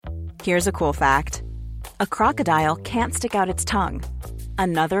Here's a cool fact. A crocodile can't stick out its tongue.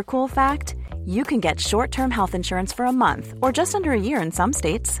 Another cool fact, you can get short-term health insurance for a month or just under a year in some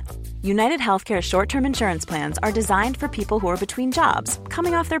states. United Healthcare short-term insurance plans are designed for people who are between jobs,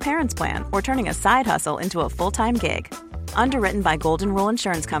 coming off their parents' plan, or turning a side hustle into a full-time gig. Underwritten by Golden Rule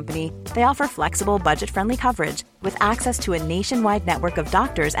Insurance Company, they offer flexible, budget-friendly coverage with access to a nationwide network of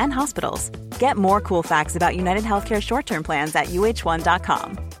doctors and hospitals. Get more cool facts about United Healthcare short-term plans at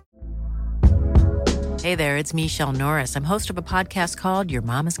uh1.com. Hey there, it's Michelle Norris. I'm host of a podcast called Your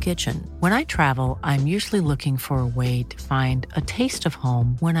Mama's Kitchen. When I travel, I'm usually looking for a way to find a taste of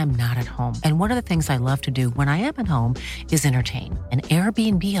home when I'm not at home. And one of the things I love to do when I am at home is entertain. And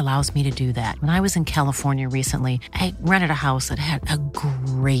Airbnb allows me to do that. When I was in California recently, I rented a house that had a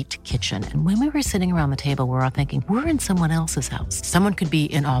great kitchen. And when we were sitting around the table, we were all thinking, we're in someone else's house. Someone could be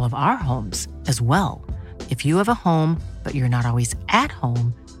in all of our homes as well. If you have a home, but you're not always at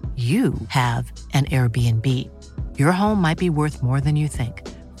home, you have an Airbnb. Your home might be worth more than you think.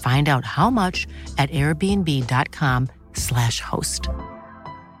 Find out how much at airbnb.com/host.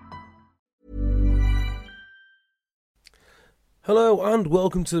 Hello and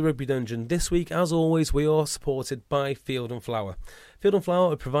welcome to the Rugby Dungeon. This week, as always, we are supported by Field and Flower. Field and Flower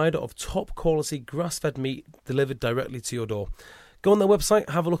are a provider of top quality grass-fed meat delivered directly to your door. Go on their website,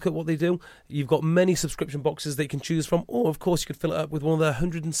 have a look at what they do. You've got many subscription boxes that you can choose from, or of course you could fill it up with one of their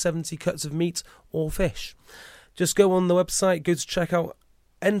 170 cuts of meat or fish. Just go on the website, go to checkout,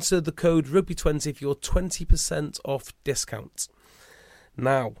 enter the code RUGBY20 for your 20% off discount.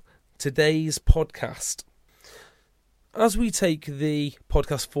 Now, today's podcast. As we take the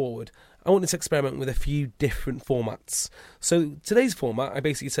podcast forward, I wanted to experiment with a few different formats. So today's format, I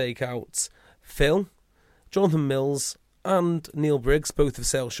basically take out Phil, Jonathan Mills, and Neil Briggs, both of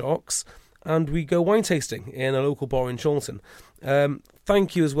Sale Sharks, and we go wine tasting in a local bar in Chorlton.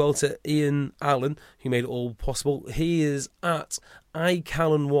 Thank you as well to Ian Allen, who made it all possible. He is at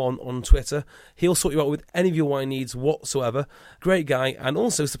iCallan1 on Twitter. He'll sort you out with any of your wine needs whatsoever. Great guy, and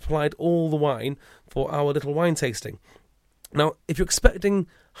also supplied all the wine for our little wine tasting. Now, if you're expecting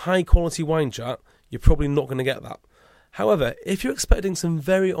high quality wine chat, you're probably not going to get that. However, if you're expecting some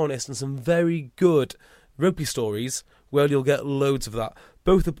very honest and some very good rugby stories, well, you'll get loads of that.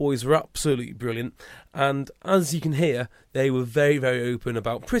 Both the boys were absolutely brilliant, and as you can hear, they were very, very open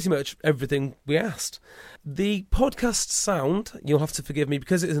about pretty much everything we asked. The podcast sound, you'll have to forgive me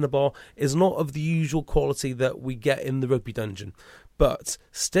because it is in a bar, is not of the usual quality that we get in the Rugby Dungeon. But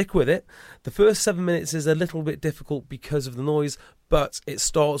stick with it. The first 7 minutes is a little bit difficult because of the noise, but it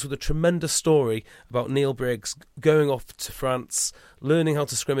starts with a tremendous story about Neil Briggs going off to France, learning how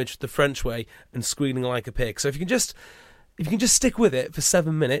to scrimmage the French way, and squealing like a pig. So if you can just stick with it for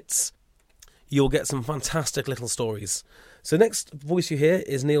 7 minutes, you'll get some fantastic little stories. So next voice you hear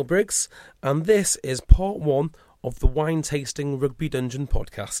is Neil Briggs, and this is part 1 of the Wine Tasting Rugby Dungeon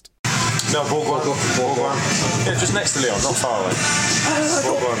podcast. No, Bourgoin. Yeah, just next to Lyon, not far away.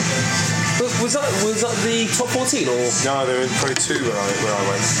 Bourgoin. Was that the top 14 or? No, there were probably 2 where I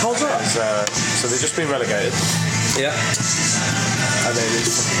went. How's that? So they've just been relegated. Yeah. And then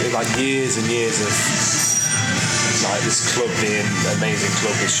it's like years and years of like this club being an amazing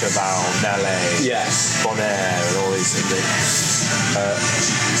club with Cheval, Nallet, Bonaire, and all these things.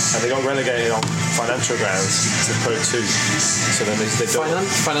 And they got relegated on financial grounds to Pro 2. So then they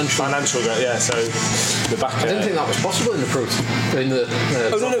financial grounds, yeah. So the back. I didn't think that was possible in the Pro 2. In the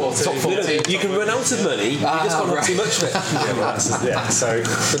top 14. No, you can run out of money. You just can't have too much of it.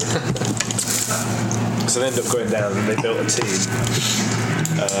 So they ended up going down and they built a team.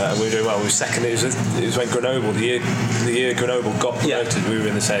 And we were doing well. We were second. It was when Grenoble, the year Grenoble got promoted. We were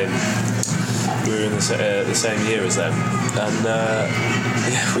in the same. We were in the same year as them, and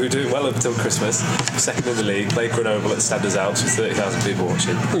we were doing well up until Christmas. Second in the league, played Grenoble at Standards Alps with 30,000 people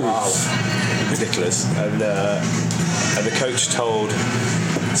watching. Wow, ridiculous! And the coach told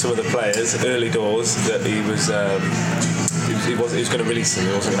some of the players early doors that he was going to release them.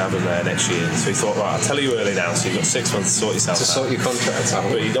 He wasn't going to have them there next year. So he thought, right, I'll tell you early now. So you've got 6 months to sort yourself out. To sort your contract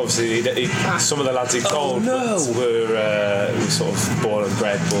out. But some of the lads he told were sort of born and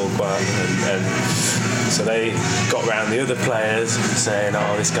bred Bourgoin, and so they got round the other players saying,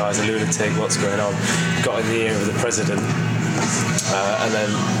 "Oh, this guy's a lunatic. What's going on?" Got in the ear of the president, and then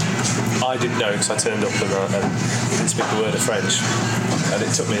I didn't know because I turned up and didn't speak a word of French, and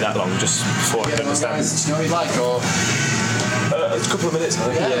it took me that long just before I could understand. Guys, do you know what you like or? a couple of minutes, I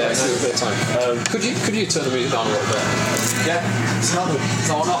think. Yeah, a bit of time. Could you turn the music down a little bit? Yeah. It's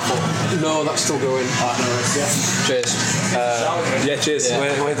not off. No, that's still going. Cheers. Cheers. Yeah.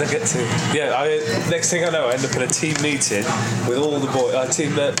 Where did I get to? Yeah, next thing I know, I end up in a team meeting with all the boys,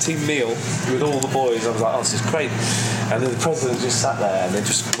 team meal with all the boys. I was like, oh, this is great. And then the president just sat there and they're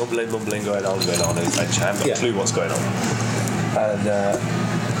just mumbling, going on in French. I haven't got a clue what's going on. And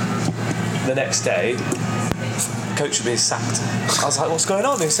the next day, coach had been sacked. I was like, what's going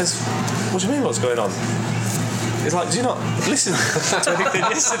on? He says, what do you mean, what's going on? He's like, do you not listen to anything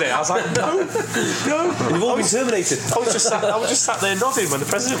yesterday? I was like, no. You've all been terminated. I was just sat there nodding when the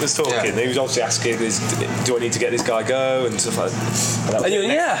president was talking. Yeah. He was obviously asking, do I need to get this guy go and stuff like that. And you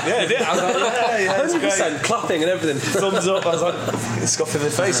went, yeah. Yeah, I did. I was like, yeah, it's 100%, great. clapping and everything. Thumbs up. I was like, scoffing in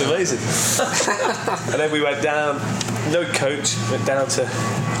the face, amazing. And then we went down, no coach, went down to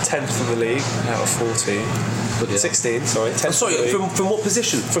 10th in the league out of 14. 16, sorry. 10th from what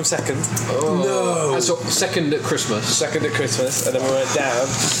position? From second. No. So second at Christmas. Second at Christmas, and then we went down,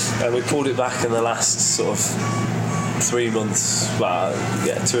 and we pulled it back in the last sort of 3 months,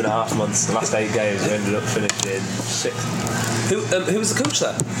 2.5 months. The last 8 games, we ended up finishing 6th. Who was the coach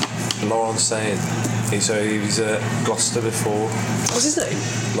there? Laurent Sain. He was at Gloucester before. What's his name?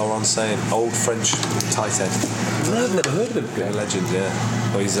 Laurent Sain, old French tight end. I've never heard of him. Yeah, legend, yeah.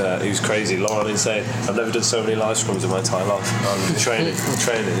 Well, he was crazy. Laurent Insane. I've never done so many live scrums in my entire life. Training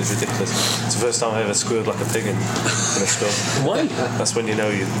is ridiculous. It's the first time I ever squealed like a pig in a scrum. Why? That's when you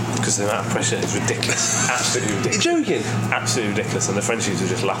know because the amount of pressure is ridiculous. Absolutely ridiculous. You're joking? Absolutely ridiculous. And the Frenchies were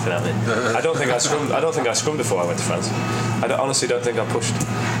just laughing at me. I don't think I scrummed before I went to France. I honestly don't think I pushed.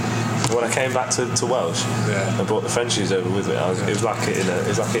 When I came back to Welsh, I brought the Frenchies over with me. It was like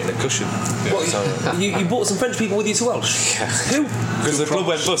hitting a cushion. Yeah. What, you brought some French people with you to Welsh? Yeah. Who? Because the club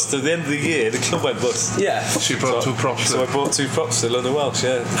went bust. At the end of the year, the club went bust. Yeah. So you brought 2 props. So I brought 2 props to London Welsh.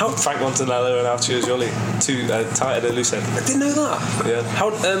 Yeah. Frank Montanello and Archie Jolie, 2 tight at a loose end. I didn't know that. Yeah.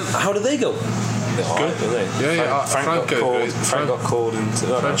 How did they go? They're all right, didn't they? Yeah. Frank got called into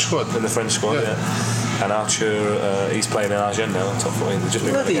the French squad. Yeah. And Archer, he's playing in Argent now, top 14.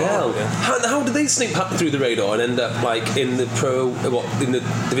 Bloody hell! Yeah. How did they sneak through the radar and end up like in the in the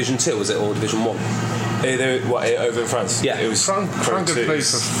Division 2? Was it or Division 1? Over in France? Yeah, it was. Frank had played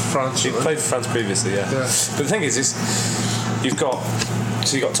for France. He played for France previously, yeah. But the thing is you've got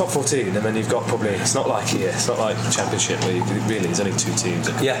top 14, and then you've got probably it's not like Championship where there's only 2 teams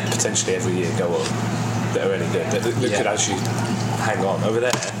that potentially every year go up that are any good that could actually hang on. Over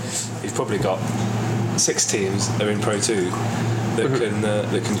there, you've probably got 6 teams that are in Pro 2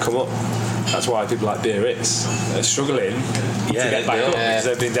 that can come up. That's why people like Briggs are struggling to get back up because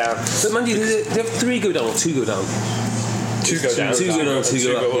they've been down. But man, do they have 3 go down or 2 go down? 2 go down. 2 go down,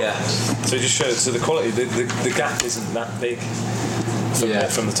 2 go up. Yeah. So it just shows. So the quality, the gap isn't that big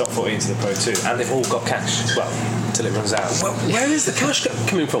from the top 14 to the Pro 2, and they've all got cash. Well, until it runs out. Well, where is the cash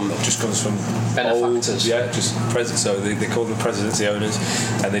coming from? Though? It just comes from benefactors. Just presidents. So they call them presidents, the owners,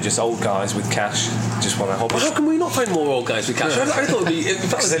 and they're just old guys with cash. Just want to hold. Well, how can we not find more old guys with cash? I thought it'd be.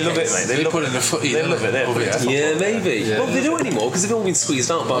 Because they love it, mate. They love put in the footy. They love it. Yeah, maybe. Well, they don't anymore because they've all been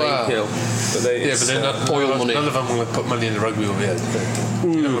squeezed out by But they're not oil money. None of them will put money in the rugby over here.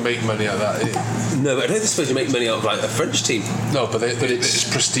 You never make money out of that. No, but I don't suppose you make money out of like a French team. No, but it's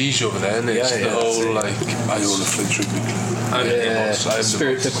prestige over there, and it's the whole like I own a Flint rugby club.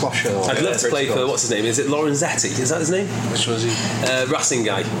 Spirit de Clocher. I'd love to play for what's his name? Is it Lorenzetti? Is that his name? Which was he? Racing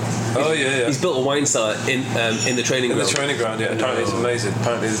guy. Oh yeah. He's built a wine cellar in the training ground. The training ground, yeah. Apparently it's amazing.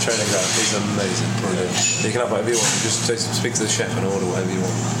 Apparently the training ground is amazing. Brilliant. You can have whatever you want. Just speak to the chef and order whatever you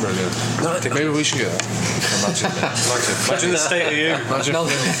want. Brilliant. Maybe we should get that. Imagine the state of you.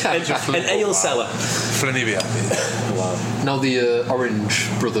 An ale cellar. Flinny be happy. Wow. Now the Orange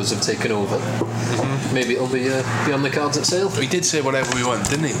brothers have taken over. Maybe it'll be on the cards at sale. He did say whatever we want,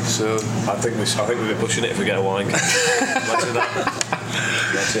 didn't he? So I think we've been pushing it if we get a wine. Imagine that.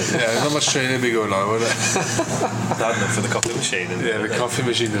 Yeah, not much training be going on, would it? Bad enough for the coffee machine. The coffee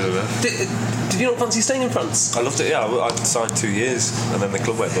machine is enough. Did you not fancy staying in France? I loved it. Yeah, I signed 2 years, and then the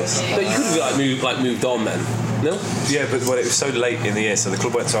club went bust. No, you could have moved on then. No. Yeah, but it was so late in the year, so the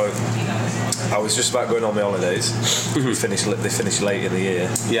club went. So I was just about going on my holidays. They finished late in the year.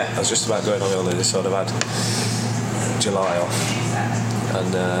 Yeah. I was just about going on my holidays, so I'd have had July off.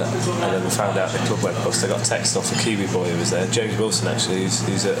 And then we found out the club went bust. I got a text off a Kiwi boy who was there, James Wilson actually,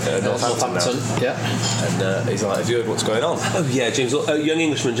 he's at Northampton now. Yeah. And he's like, have you heard what's going on? Oh yeah, James, young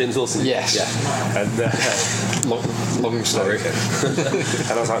Englishman James Wilson. Yes. Yeah. And long story.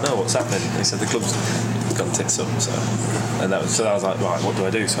 And I was like, no, what's happening? He said the club's gone tits up. So I was like, right, what do I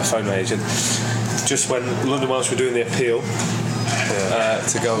do? So I phoned my agent. Just when London Welsh were doing the appeal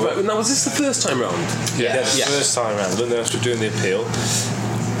to go. Right, now, was this the first time round? Yeah, first time round. They were doing the appeal,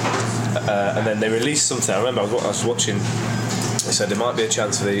 and then they released something. I remember I was watching. They said there might be a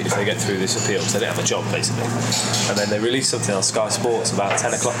chance if they get through this appeal, so they didn't have a job basically. And then they released something on Sky Sports about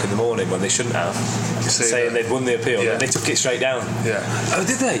 10 o'clock in the morning when they shouldn't have, saying they'd won the appeal. And they took it straight down. Yeah. Oh,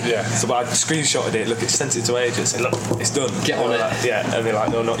 did they? Yeah. So I screenshotted it. Look, it sent it to agents. Said, look, it's done. Get on it. Like, yeah. And they're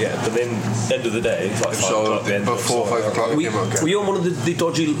like, no, not yet. But then, end of the day, it's like 5 o'clock. About 4 or 5 o'clock. Were you on one of the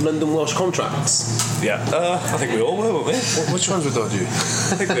dodgy London Welsh contracts? Yeah. I think we all were, weren't we? Which ones were dodgy?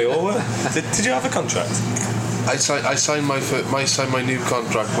 I think we all were. Did you have a contract? I signed my new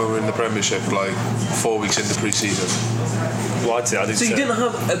contract when we were in the Premiership like 4 weeks into pre-season. Well, I did. So you didn't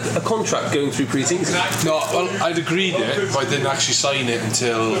have a contract going through pre-season? No, well, I'd agreed it, but I didn't actually sign it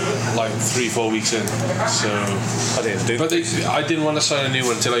until like 3-4 weeks in. So I didn't do. But I didn't want to sign a new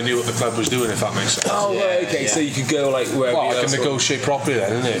one until I knew what the club was doing. If that makes sense. Oh, right, okay. So you could go like wherever. Well, I can negotiate properly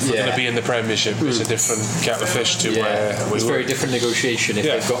then, isn't it? If we're going to be in the Premiership, it's a different kettle of fish to where we it's were. very different negotiation if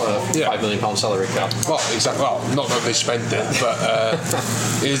they've got a £5 million salary cap. Well, exactly. Well, not that they spent it, but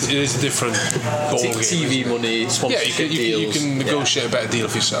it is a different ball game. TV money, sponsorship deals. You can negotiate a better deal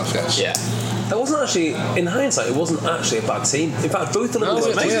for yourself. Yes. Yeah. That wasn't actually, in hindsight, it wasn't actually a bad team. In fact, both the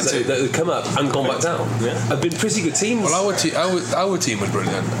London teams that had come up and gone back down have been pretty good teams. Well, our team was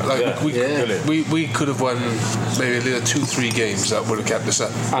brilliant. Like we could have won maybe 2-3 games that would have kept us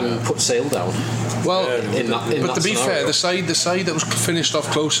up and put Sale down. Well, but to be fair, the side that was finished off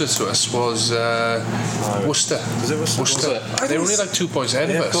closer to us was Worcester. Was it Worcester? They were only like 2 points ahead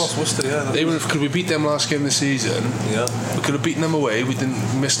of us. Of course, Worcester. Yeah. Could we beat them last game of the season? Yeah. We could have beaten them away. We didn't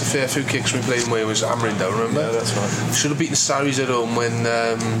miss a fair few kicks when we played away. It was hammering down. Remember? Yeah, that's right. Should have beaten Sarries at home when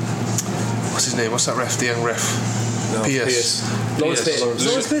what's his name? What's that ref? The young ref. Pierce. Lawrence Pierce.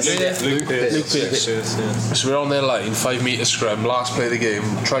 Luke Pierce. So we're on their line, 5 metre scrum, last play of the game.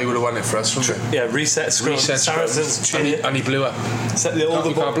 Try would have won it for us, wasn't it? Yeah, reset scrum. And he blew up.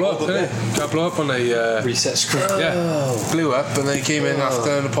 You can't blow up, can you? Can't blow up on a reset scrum. Yeah, blew up, and they came in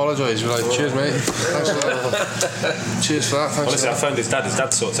after and apologised. We're like, cheers, mate. Thanks for that. Cheers for that. Honestly, I found his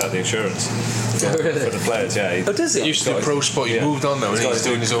dad sorts out the insurance for the players. Yeah. Oh, does he? He used to do pro sport. He moved on though, and he's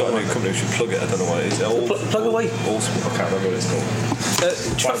doing his own. Company. We should plug it. I don't know what it is. Plug away. I can't remember what it's called.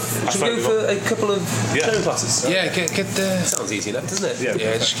 Should we go for a couple of training classes? Yeah, get the. Sounds easy enough, doesn't it?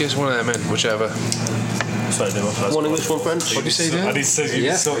 Yeah, just get one of them in, whichever. One English, one French. What did you say there? I did say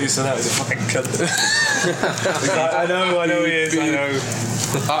you sort out as a fucking cunt. I know he is. I know.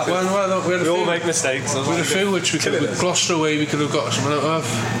 We all make mistakes. We had a few which we could have Gloucester away. We could have got someone out of.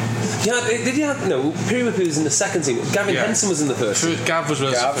 Yeah, did you have Periwipi was in the second team. Gavin Henson was in the first team. Gav was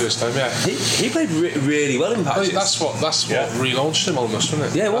with us the first time. Yeah, he played really well in patches. That's what relaunched him almost, wasn't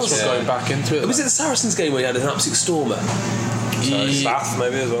it? Yeah, it was. That's what going back into it. Was it the Saracens game where he had an absolute stormer? Bath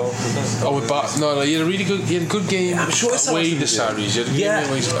maybe as well. Oh, with Bath. No, he had a good game. I'm sure it's away to Sarries. He had a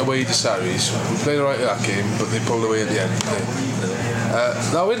game away to Sarries. We played alright at that game, but they pulled away at the end.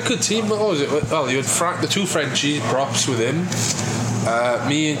 No, we had a good team. What was it? Well, you had Frank, the two Frenchies, props with him.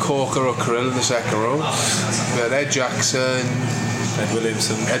 Me and Corker or Krill in the second row. We had Ed Jackson, Ed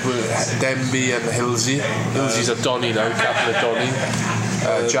Williamson, Edward Denby, and Hilsey. Hilsey's at Donny now, captain at Donny.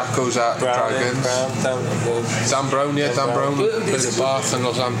 Jacko's at Dragons. Dan Brown. Bit of Bath and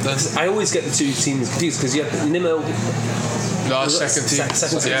Northampton. I always get the two teams confused because you had Nimmo. No, second team.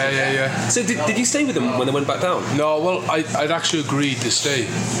 Yeah. So did you stay with them when they went back down? No, well, I'd actually agreed to stay.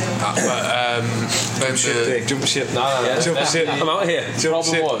 But jump ship. No. Jump ship. I'm out here. Jump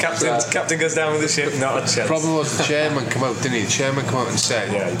ship. Captain goes down with the ship. Not a chance. The problem was the chairman come out, didn't he? The chairman come out and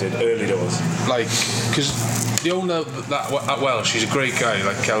said, yeah, he did early doors. Like, because the owner at Welsh, he's a great guy,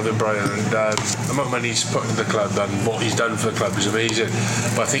 like Kelvin Bryan, and the amount of money he's put into the club and what he's done for the club is amazing.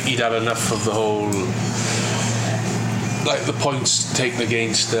 But I think he'd had enough of the whole, like, the points taken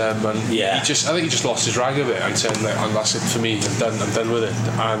against them, and I think he just lost his rag a bit and said, like, and that's it for me, I'm done with it.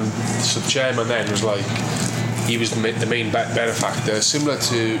 And so the chairman then was like, he was the main benefactor, similar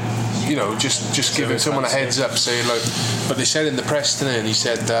to, just giving someone a heads up, saying like, but they said in the press today, and he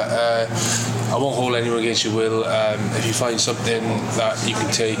said that I won't hold anyone against your will. If you find something that you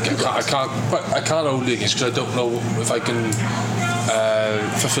can take, I can't hold it against because I don't know if I can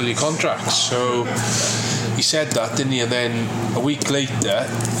fulfill your contracts. So he said that, didn't he? And then a week later,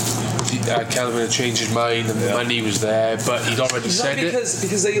 Kelvin had changed his mind and the money was there, but he'd already said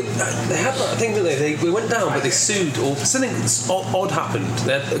because they had that thing that they went down, but they sued or something odd happened.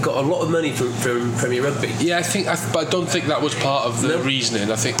 They got a lot of money from Premier Rugby. Yeah, but I don't think that was part of the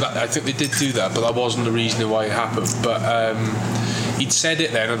reasoning. I think they did do that, but that wasn't the reasoning why it happened. But he'd said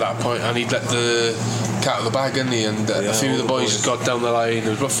it then at that point, and he'd let the cat of the bag, isn't he? And a few of the boys got down the line.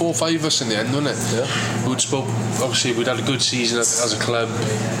 There was about 4 or 5 of us in the end, wasn't it? Yeah. Who'd spoke. Obviously, we'd had a good season as a club.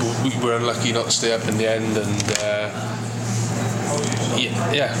 We were unlucky not to stay up in the end, and.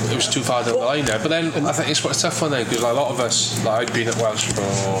 Yeah, it was too far down the line there. But then I think it's quite a tough one then, because like, a lot of us, like I'd been at Welsh for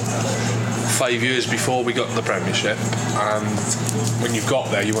 5 years before we got to the Premiership, and when you've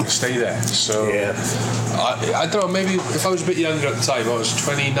got there, you want to stay there. So I don't know. Maybe if I was a bit younger at the time, I was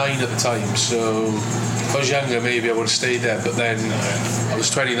 29 at the time. So if I was younger, maybe I would have stayed there. But then I was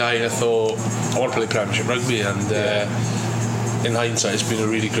 29. I thought I want to play Premiership rugby, and. In hindsight, it's been a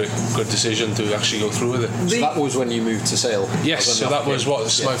really good decision to actually go through with it. So that was when you moved to Sale? Yes, so that was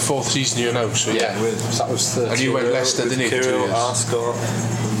my 4th season here now. So that was 30. And you went Leicester, didn't you? Kirill, Arscott,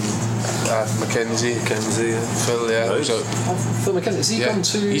 Mackenzie, Phil, Phil McKenzie, has he gone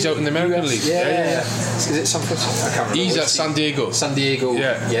to... He's out in the American League. Yeah. Is it San Francisco? I can't remember. He's at San Diego.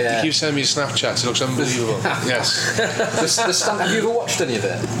 Yeah. He keeps sending me Snapchats. It looks unbelievable. Yes. Have you ever watched any of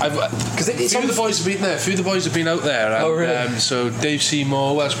it? A few of the boys have been there. A few of the boys have been out there. And, really? So Dave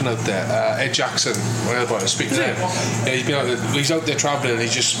Seymour, who else been out there? Ed Jackson, one of the boys. Speaking to him. Yeah, he's been out there. He's out there travelling, and he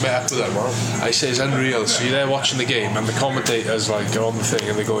just met up with them. I say it's unreal. So you're there watching the game, and the commentators are on the thing,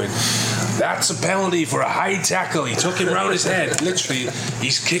 and they're going, "That's a penalty for a high tackle. He took him round his head." Literally,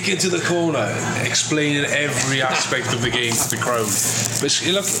 he's kicking to the corner, explaining every aspect of the game to the crowd. But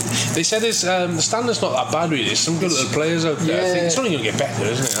look, they said the standard's not that bad really. There's some good little players out there. I think it's only going to get better,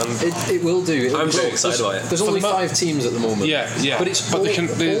 isn't it? It will do. I'm very excited about it. There's only 5 teams at the moment. Yeah. But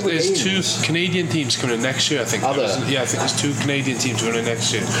there's 2 Canadian teams coming in next year, I think. Are there? Yeah, I think there's 2 Canadian teams coming in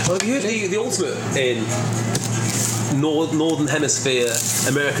next year. Well, have you heard the ultimate in Northern Hemisphere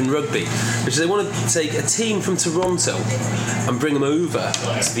American rugby, which they want to take a team from Toronto and bring them over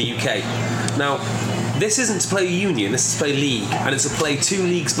to the UK. Now, this isn't to play union, this is to play league, and it's to play 2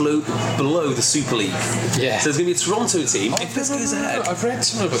 leagues below the Super League. Yeah. So there's going to be a Toronto team. If this goes ahead, I've read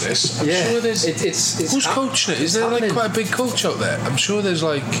something about this. I'm Yeah. sure there's. It's Who's coaching it? Is there like quite a big coach out there? I'm sure there's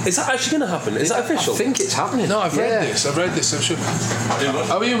like. is that actually going to happen? Is that official? I think it's happening. No, I've read this. I'm sure.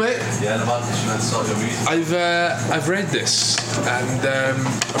 How are you, mate? Yeah, I've read this, and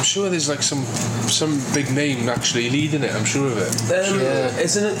I'm sure there's like some big name actually leading it. I'm sure of it.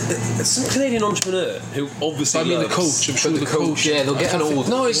 It's some Canadian entrepreneur who obviously. I mean, the coach. I'm sure the coach. Yeah, they'll get an old.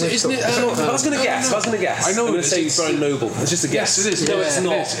 No, isn't it? I was going to guess. I know. I'm going to say Brian Noble. It's just a guess. Yes, it is. No, it's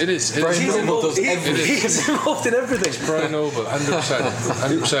not. It is. Brian Noble does everything. He's involved in everything. Brian Noble,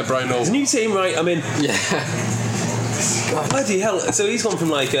 100%. Brian Noble. His new team, right? I mean, Yeah. bloody hell! So he's gone from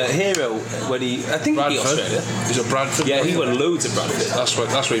like a hero when I think he beat Australia. He's at Bradford. Yeah, he won loads at Bradford.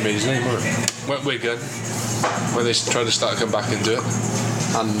 That's where he made his name, wasn't it? Went Wigan, where they tried to start to come back into it.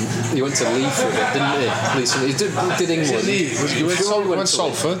 And he went to Leeds for a bit, didn't he? He did England. He went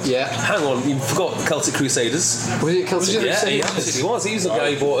Salford. Yeah. Hang on, you forgot Celtic Crusaders. Was it Celtic Yeah, Crusaders? he absolutely was. He was the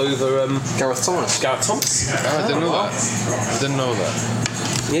guy who brought over Gareth Thomas. I didn't know that.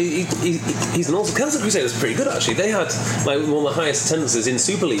 He's an awesome. Celtic Crusaders pretty good actually. They had like one of the highest attendances in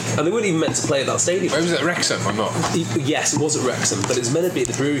Super League, and they weren't even meant to play at that stadium. Where was it, Wrexham or not? Yes, it was at Wrexham, but it's meant to be at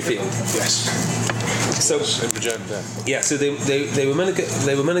the Brewery Field. Yes. So in Virginia. Yeah, so they were meant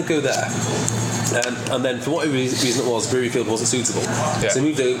to go there. And then, for whatever reason it was, Brewery Field wasn't suitable. Yeah. So they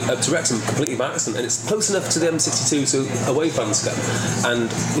moved up to Wrexham completely by accident, and it's close enough to the M62 so away fans come.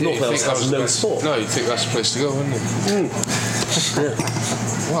 And North Wales has no sport. No, you'd think that's the place to go, wouldn't you?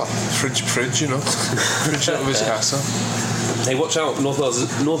 Well, fridge, you know. Fridge out of his castle. Hey, watch out! North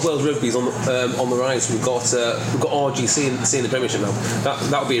Wales rugby's on the rise. We've got RGC in the Premiership now.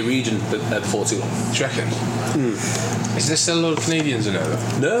 That'll be a region before too long. Do you reckon? Is there still a lot of Canadians in there?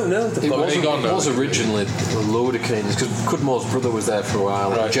 No. It was originally a load of Canadians because Cudmore's brother was there for a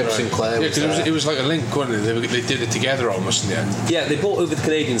while. Right, Jeff Sinclair was there. because it was like a link, wasn't it? They did it together almost in the end. Yeah, they brought over the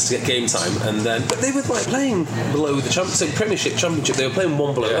Canadians to get game time, but they were like playing below the Premiership, Championship. They were playing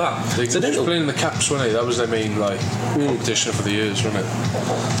one below that. They were playing in the Caps, weren't they? That was their main competition for the years, wasn't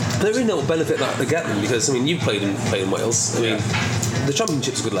it? There really no benefit that they get them because you played in Wales. I mean, the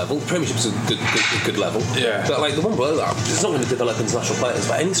Championship's a good level, the Premiership's a good level. Yeah. But like the one below that, it's not going to develop international players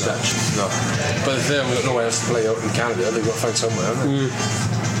by any stretch. No. But if they've got nowhere else to play out in Canada, they've got to find somewhere, haven't they?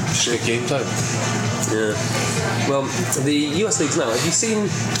 Just get game time. Yeah. Well, the US leagues now. Have you seen?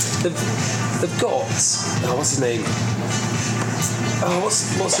 They've got. What's his name?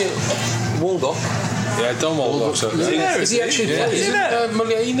 What's it? Waldock. Yeah, Dom Aldlock's out there. Is he actually playing? Isn't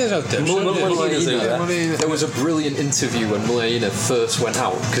Muliaina's out there? There was a brilliant interview when Muliaina first went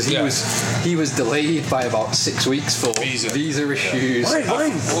out because he was delayed by about 6 weeks for visa issues. Why?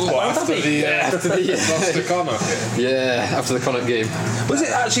 After the Connacht. Yeah, after the Connacht game. Was it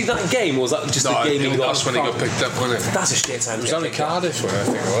actually that game, or was that just the game he got? That's when he got picked up, wasn't it? That's a shit time. It was only Cardiff when I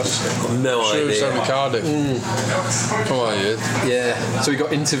think it was. No idea. It was only Cardiff. Come on, yeah. So he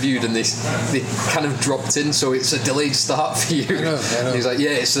got interviewed and they kind of dropped in, so it's a delayed start for you. I know. He's like,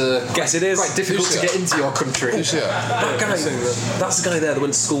 it's guess it is quite difficult to get into your country. That guy, that's the guy there that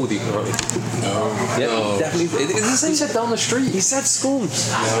went to school with you, right? No. Yeah, definitely. He said down the street. He said school. No.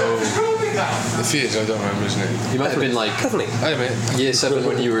 If he is, I don't remember his name. He might have been like year 7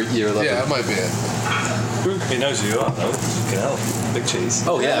 when you were year 11. Yeah, that might be it. He knows who you are, though. Fucking hell. Big cheese.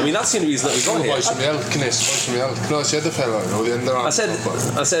 Oh, yeah, I mean, that's the only reason that we got here. Boys from the Elk. No, I said the fellow, the underarm. I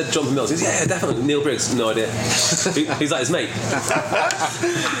said Jonathan Mills. He goes, yeah, definitely. Neil Briggs, no idea. He's like his mate.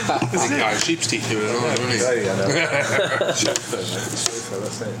 This guy, sheep's teeth, you know, isn't he? Yeah, no.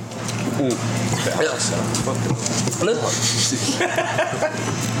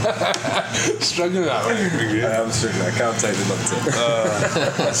 Struggling that way. I am struggling. I can't take the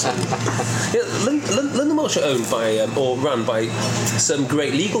London Welsh are owned by, or run by, some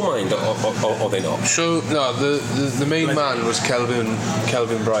great legal mind, or they not? So, no, the main man was Kelvin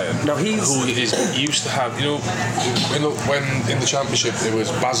Bryan. Now he used to have, when in the Championship there was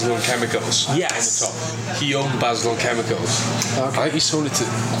Basil and Chemicals. Yes. On the top. He owned Basil and Chemicals. Okay. I think he sold it to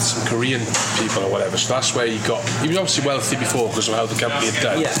some Korean people or whatever, so that's where he was obviously wealthy before because of how the company had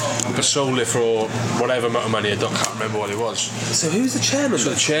done. Yeah. But sold it for whatever amount of money, I can't remember what it was. So who's the chairman? So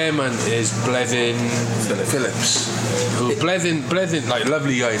the chairman is Blevin Phillips. Who Blevin, like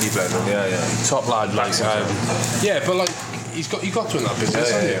lovely guy, isn't he, Blevin? Yeah. Top lad, like but like he got to in that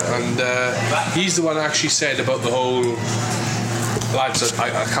business, and he's the one that actually said about the whole. Lads, I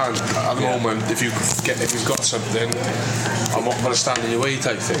can't at the moment. If you've got something, I'm not going to stand in your way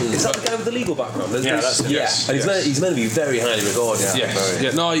type thing. Is that the guy with the legal background? Yes. And he's meant to be very highly regarded.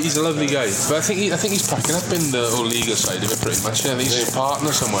 Yeah. No, he's a lovely guy, but I think he's packing up in the whole legal side of it pretty much. Yeah, I think he's a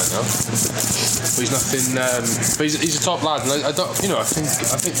partner somewhere now. But he's nothing. But he's a top lad, and I don't. I think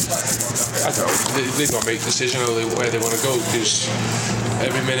I don't know. They've got to make a decision where they want to go because.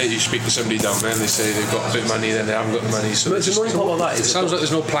 Every minute you speak to somebody down there and they say they've got a bit of money, then they haven't got the money. So it sounds like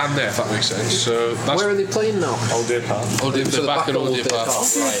there's no plan there, if that makes sense. So where are they playing now? Old Deer Park. They're back at Old Deer Park. Old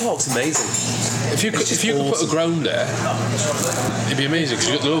Deer Park's amazing. If you could put a ground there, it'd be amazing because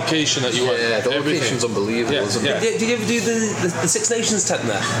you got the location that you want. Yeah, the location's unbelievable, isn't it? Did you ever do the Six Nations tent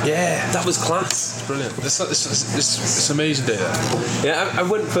there? Yeah, that was class. It's brilliant. It's amazing day there. Yeah, I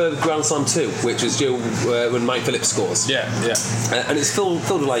went for Grand Slam 2, which was when Mike Phillips scores. Yeah. And it's filled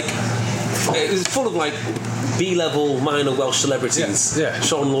with like B-level minor Welsh celebrities. Yeah.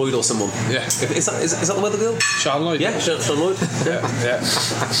 Sean Lloyd or someone. Yeah. Is that the weather girl? Sean Lloyd. Yeah, Sean Lloyd. Yeah.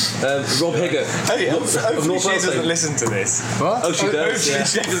 Rob Higger. Hey, hopefully she doesn't listen to this. What? Oh, she does.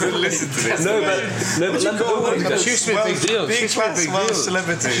 She doesn't listen to this. No, but She used to be a big deal. Big class Welsh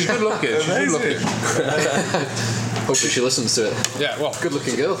celebrity. She's good looking. Hopefully she listens to it. Yeah, well, good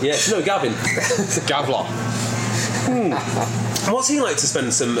looking girl. Yeah, no, Gavin. Gavlon. What's he like to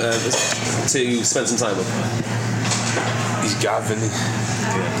spend some time with? He's Gavin.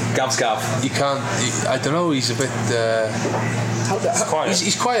 Gav's Gav. You can't. I don't know. He's a bit.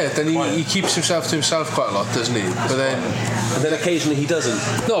 He's quiet, and he keeps himself to himself quite a lot, doesn't he? But then occasionally he doesn't.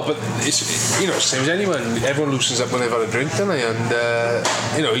 No, but it's same as anyone. Everyone loosens up when they've had a drink, don't they? And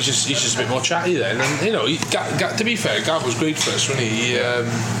he's just a bit more chatty then. And to be fair, Gav was great for us, wasn't he?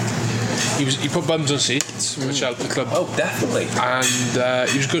 He put bums on seats, which helped the club. Oh, definitely. And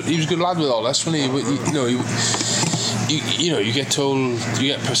he was good. He was a good lad with all this, wasn't he? You get told, you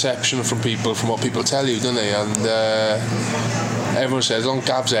get perception from people, from what people tell you, don't they? And everyone says, on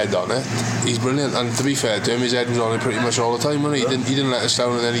Gav's head on it, he's brilliant. And to be fair to him, his head was on it pretty much all the time, wasn't he? He didn't let us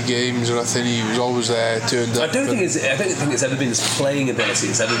down in any games or nothing. He was always there, turned up. I don't think it's ever been his playing ability.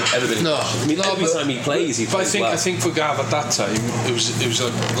 It's ever been. No, I mean, every time he plays, he plays well. I think for Gav at that time, it was a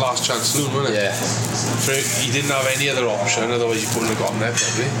last chance saloon, wasn't it? Yeah. He didn't have any other option, otherwise he wouldn't have gotten there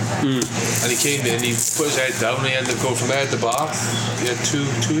probably. And he came in, he put his head down, and he ended up going from there to Bath. He had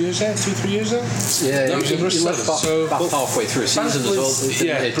 2 years there, 3 years there. Yeah, he left Bath halfway through a season as well.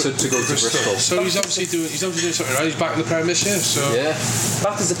 To go to Bristol. So he's obviously doing something right. He's back in the Premier this year. So yeah,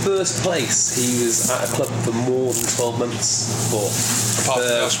 Bath is the first place he was at a club for more than 12 months for. Apart from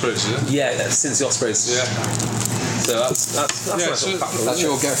the Ospreys, is it? Yeah, since the Ospreys. Yeah. So that's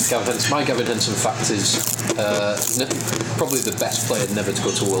your Gavin Henson. My Gavin Henson fact is probably the best player never to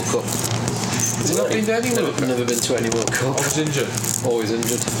go to a World Cup. Has he not been to any World Cup? Never been to any World Cup. Always injured. Always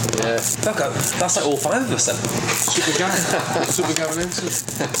injured. Yeah. That's like all 5 of us then. Super Gavin Ensign.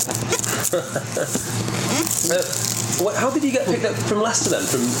 How did you get picked up from Leicester then,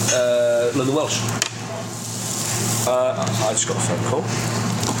 from London Welsh? I just got a phone call.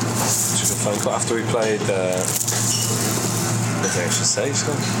 After we played. I don't know if I should say.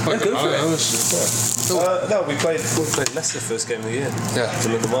 No, we played Leicester first game of the year. Yeah. To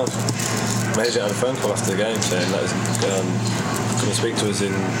London Welsh. Manager had a phone call after the game saying let us come and speak to us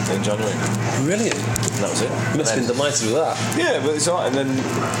in January. Brilliant. And that was it. You must have been delighted with that. Yeah, but it's alright. And then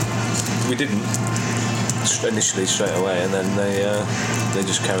we didn't initially straight away, and then they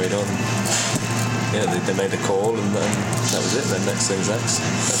just carried on. Yeah, they made a call, and then that was it. Then next thing's next.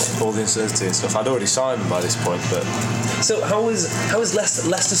 All the uncertainty and stuff. I'd already signed by this point, but. So how is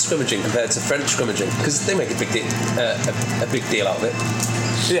Leicester scrimmaging compared to French scrimmaging? Because they make a big deal out of it.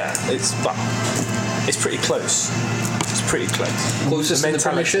 Yeah, it's pretty close. It's pretty close. Closest in the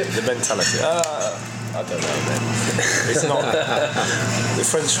Premiership? The mentality. I don't know, man. It's not. The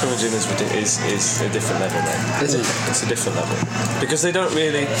French scrimmaging is a different level, mate. Is it? It's a different level because they don't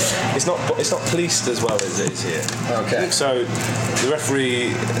really. It's not policed as well as it is here. Okay. So the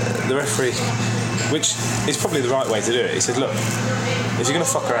referee, which is probably the right way to do it. He said, look, if you're going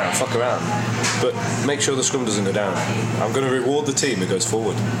to fuck around, but make sure the scrum doesn't go down. I'm going to reward the team who goes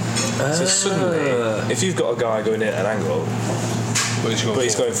forward. So suddenly, if you've got a guy going in at an angle. But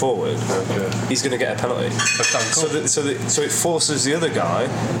he's going forward. He's going to get a penalty. So it forces the other guy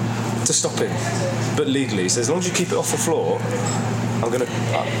to stop him, but legally. So as long as you keep it off the floor, I'm going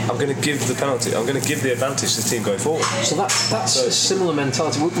to give the penalty. I'm going to give the advantage to the team going forward. So that's a similar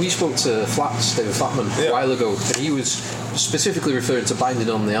mentality. We spoke to David Flatman a while ago, and he was specifically referring to binding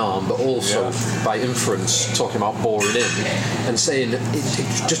on the arm, but also by inference talking about boring in and saying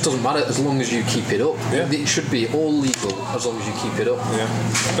it just doesn't matter as long as you keep it up. Yeah. It should be all legal as long as you keep it up. Yeah,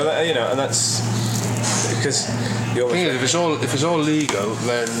 but and that's because if it's all legal,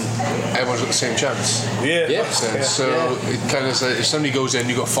 then everyone's got the same chance. So it kind of says if somebody goes in,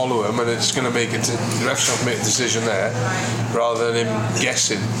 you got to follow him, and it's going to make it. The ref's going to make a decision there, rather than him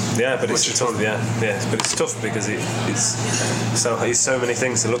guessing. Yeah, but it's tough. But it's tough because it's so many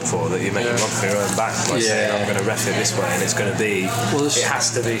things to look for that you make him run for your own back by saying I'm going to ref it this way, and it's going to be. It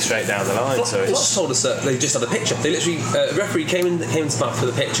has to be straight down the line. So Flats told us that they just had a picture. They literally the referee came to bat for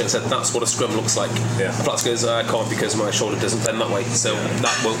the picture and said that's what a scrum looks like. Yeah. Flats goes, I can't because my shoulder doesn't bend that way, so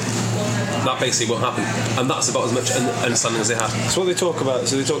that basically won't happen, and that's about as much understanding as they had. So what they talk about.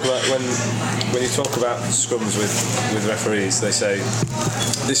 So they talk about when you talk about scrums with referees, they say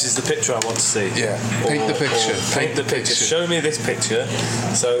this is the picture I want to see. Yeah. Paint the picture. Paint the picture. Show me this picture.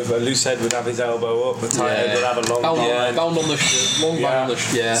 So a loose head would have his elbow up, the tight head would have a long line. Bound on the long line on the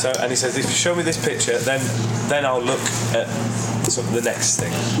So and he says if you show me this picture, then I'll look at the next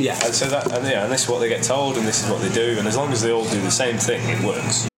thing. Yeah. And so and this is what they get told, and this is what they do, and as long as they all do the same thing, it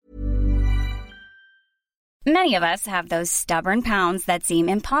works. Many of us have those stubborn pounds that seem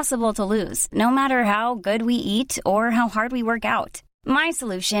impossible to lose, no matter how good we eat or how hard we work out. My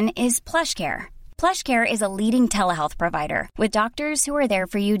solution is PlushCare. PlushCare is a leading telehealth provider with doctors who are there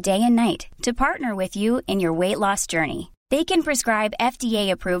for you day and night to partner with you in your weight loss journey. They can prescribe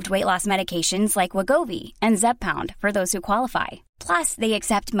FDA-approved weight loss medications like Wegovy and Zepbound for those who qualify. Plus, they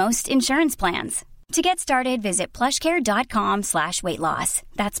accept most insurance plans. To get started, visit plushcare.com/weightloss.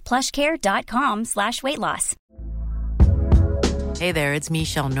 That's plushcare.com/weightloss. Hey there, it's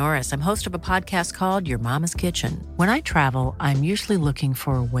Michelle Norris. I'm host of a podcast called Your Mama's Kitchen. When I travel, I'm usually looking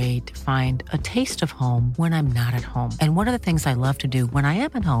for a way to find a taste of home when I'm not at home. And one of the things I love to do when I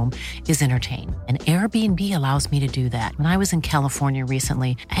am at home is entertain. And Airbnb allows me to do that. When I was in California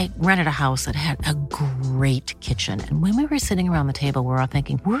recently, I rented a house that had a great kitchen. And when we were sitting around the table, we're all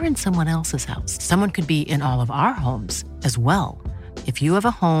thinking, we're in someone else's house. Someone could be in all of our homes as well. If you have a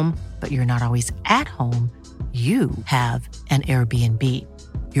home, but you're not always at home, you have an Airbnb.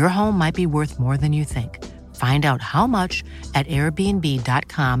 Your home might be worth more than you think. Find out how much at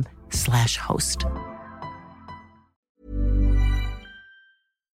airbnb.com/host.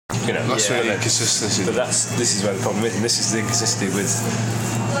 That's really inconsistency. But this is where the problem is, and this is the inconsistency with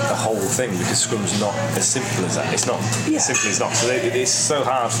the whole thing, because scrum's not as simple as that. It's not as simple as not. So it's so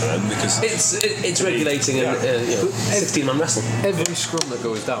hard for them because it's regulating 16-man wrestling. Every scrum that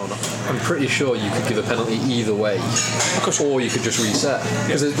goes down, I'm pretty sure you could give a penalty either way, or you could just reset,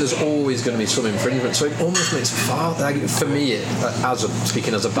 because there's always going to be some infringement. So it almost makes for me,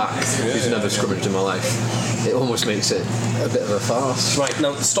 speaking as a back who's never scrummaged in my life, it almost makes it a bit of a farce. Right,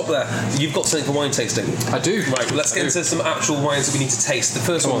 now stop there. You've got something for wine tasting. I do. Right, let's get into some actual wines that we need to taste. The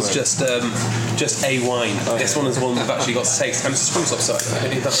first one one's just a wine. This one is one we've actually got to taste, and it's a spruce upside.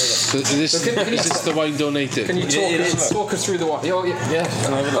 So is this the wine donated? Can you talk us through the wine? Oh, yeah.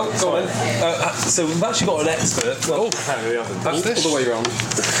 Oh, go on then. So we've actually got an expert. Well, that's this? All the way around.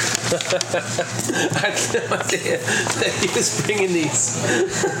 I had no idea that he was bringing these.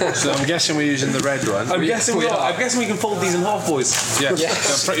 So I'm guessing we're using the red one. I'm guessing we can fold these in half, boys. Yeah.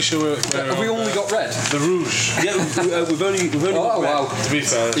 I'm pretty sure have we only got red? The rouge. Yeah, we've only got red. Wow. To be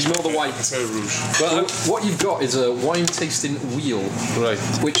fair, ignore the white. Rouge. Well, what you've got is a wine tasting wheel, right,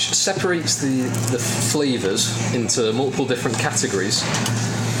 which separates the flavours into multiple different categories.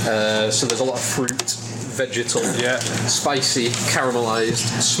 So there's a lot of fruit, vegetal, spicy,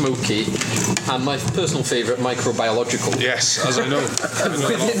 caramelised, smoky, and my personal favourite, microbiological. Yes, as I know.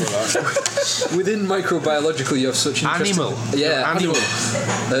 Within microbiological, you have such interesting... Animal.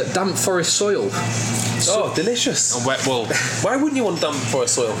 Animal. Damp forest soil. Oh, delicious. And wet wool. Why wouldn't you want damp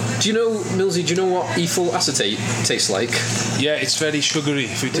forest soil? Do you know, Millsy, do you know what ethyl acetate tastes like? Yeah, it's very sugary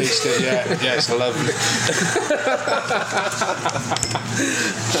if you taste it. Yeah, it's lovely.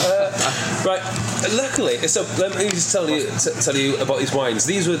 Right, luckily, so let me just tell you about these wines.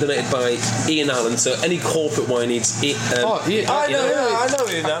 These were donated by Ian Allen, so any corporate wine needs... I know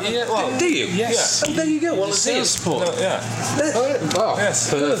Ian Allen. Well, do you? Yes. Oh, there you go. Well, it's sales support. Oh,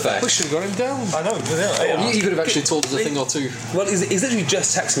 yes. Perfect. We should have got him down. I know. He could have actually told us a thing or two. Well, he's literally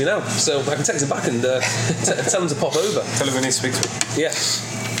just texted me now, so I can text him back and tell him to pop over. Tell him when he speaks to him. Yeah.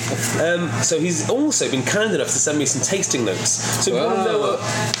 So he's also been kind enough to send me some tasting notes. So we want to know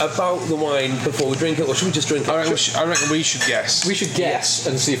about the wine before we drink it, or should we just drink it? I reckon we should guess. We should guess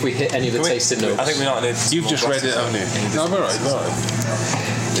and see if we hit any of the tasting notes. I think we might need. You've just read it, haven't you? No, I'm alright.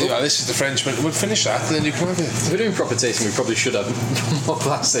 Yeah, this is the Frenchman. We'll finish that, and then you can have it. If we're doing proper tasting, we probably should have more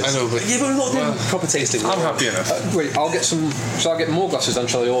glasses. I know, but yeah, but we're not doing proper tasting. I'm happy enough. Wait, I'll get some. Shall I get more glasses? Then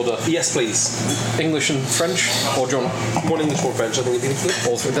shall I order? Yes, please. English and French, or John? One English, one French. I think it'd be good.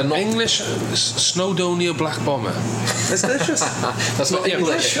 All three. They're not English. Snowdonia Black Bomber. That's delicious. That's not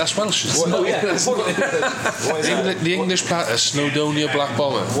English. That's Welsh. Oh yeah. The English platter, Snowdonia Black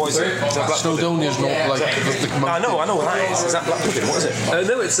Bomber. What is it? Snowdonia's not like the I know what that is. Is that black pudding? What is it?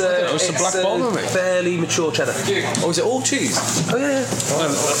 No, it's a black bomber, mate. Fairly mature cheddar. Oh, is it all cheese? Oh yeah.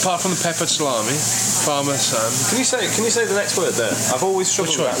 Apart from the peppered salami, parmesan. Can you say the next word there? I've always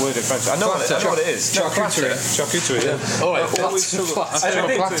struggled with that word in French. I know what it is. Charcuterie. Charcuterie. Yeah. All right.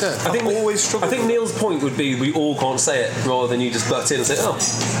 I think Neil's point would be we all can't say it, rather than you just butt in and say, oh.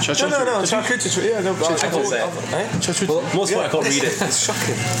 No. Charcuterie. Yeah, no. I can't say it. What's why I can't read it? It's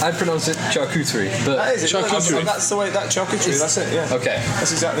shocking. I pronounce it charcuterie, but that is it. Charcuterie. That's the way that charcuterie. That's it. Yeah. Okay.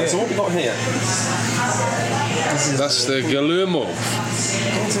 That's exactly it. So what we got here? That's the Guillermo.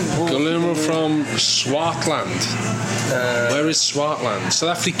 Guillermo from Swartland. Where is Swartland?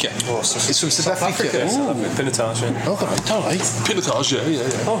 South Africa. It's from South Africa. Pinotage. Oh, alright. Pinotage, yeah.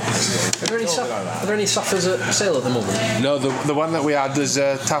 Are there any Saffers at sale at the moment? No, the one that we had was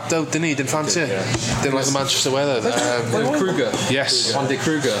tapped out, didn't he? Didn't fancy it. Didn't like the Manchester weather. Kruger. Yes. One day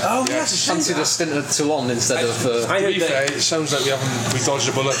Kruger. Oh yes. Fancied a stint at Toulon instead of. To be fair, it sounds like we dodged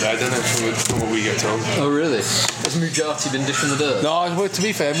a bullet there, didn't it? From what we get told. Oh really? Has Mujati been dishing the dirt? No, well, to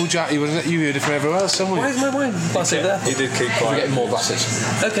be fair, Mujati wasn't it? You heard it from everywhere else, haven't we? Why is my wine glass over there? He did keep quiet. We're getting more glasses.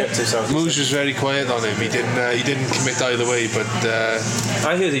 Okay. Muj was very quiet on him. He didn't commit either way. But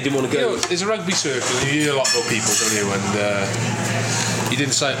I heard he didn't want to go. It's a rugby circle. And you hear a lot more people, don't you? And he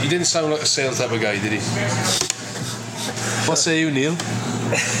didn't sound like a sales type of guy, did he? What say you, Neil?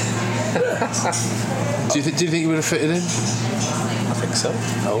 Do you think he would have fitted in? I think so.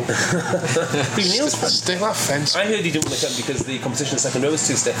 No. Stick that fence. I heard he didn't want to come because the competition in second row was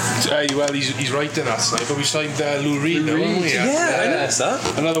too stiff. Well, he's right in that side. But we signed Lou Reed, haven't we? Yeah, I noticed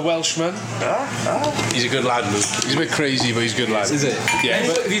that. Another Welshman. He's a good lad, Lou. He's a bit crazy, but he's a good lad. Is it? Yeah.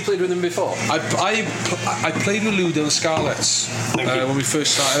 Have you played with him before? I played with Lou down the Scarlets when we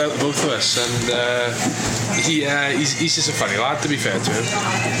first started out, both of us, and he's just a funny lad, to be fair to him.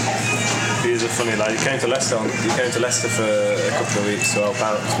 He is a funny lad. He came to Leicester for a couple of weeks to help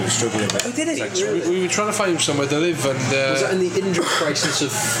out because we were struggling a bit. Oh, did he? We were trying to find him somewhere to live, and was that in the injury crisis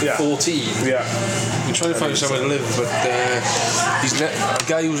of 14? Yeah. We were trying to find somewhere to live, but he's a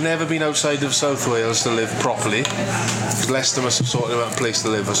guy who's never been outside of South Wales to live properly. Because Leicester must have sorted him out a place to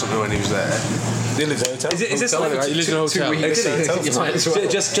live or something when he was there. He lives in a hotel. Is this like he lives in a hotel?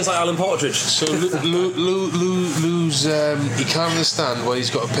 Just like Alan Partridge. So Lou's he can't understand why he's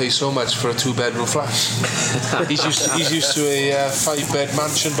got to pay so much for a 2-bedroom flat. he's used to a 5-bed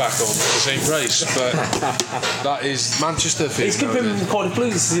mansion back home for the same price, but that is Manchester for him. He's come from Cardiff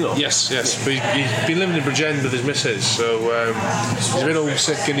Blues, is he not? Yes. But he's been living in Bridgend with his missus, so he's a bit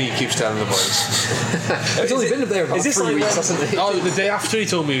homesick, and he keeps telling the boys. He's only been up there about 3 weeks, hasn't he? Oh, the day after he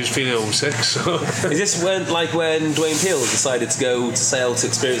told me he was feeling homesick. So is this when Dwayne Peel decided to go to Sale to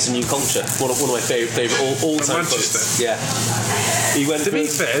experience a new culture? One of my favourite all-time Manchester. quotes. Yeah. He went. To be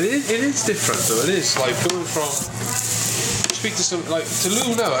fair, it is different though. It is like going from. Speak to some to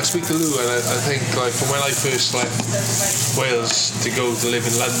Lou now. I speak to Lou, and I think like from when I first left Wales to go to live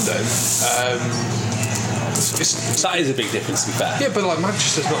in London. That is a big difference, to be fair. Yeah, but like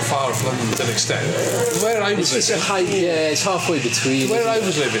Manchester's not far off London to an extent. Where I was it's halfway between. Where I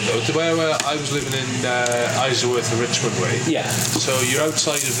was living though, where I was living in Isleworth and Richmond way. Yeah. So you're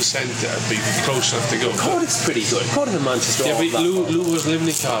outside of the centre, but you're close enough to go. Cardiff's pretty good. Cardiff and Manchester. Yeah, but Lou was living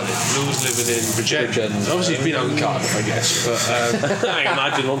in Cardiff. Lou was living in Bridgend. Obviously, he's been out in Cardiff, I guess. But I can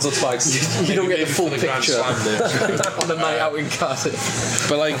imagine once or twice. You don't get the full picture on the night out in Cardiff.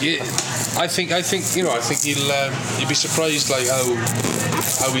 But like, I think you'll be surprised like how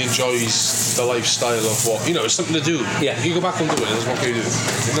he enjoys the lifestyle of what it's something to do. Yeah. You go back home to Wales, what can you do?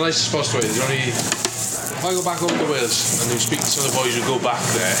 In the nicest possible way. If I go back home to Wales and you speak to some of the boys who go back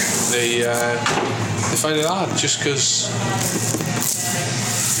there, they find it hard just because.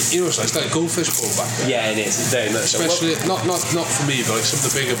 It's like goldfish bowl back there. Yeah, it is. It's very much. Especially not for me, but like some of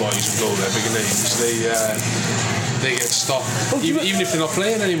the bigger boys who go there, bigger names. They get stopped. Even if they're not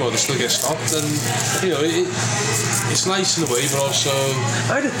playing anymore, they still get stopped. And it's nice in a way, but also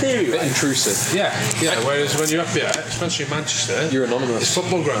I had a theory. A bit intrusive. Yeah. Whereas when you're up here, especially in Manchester, you're anonymous. It's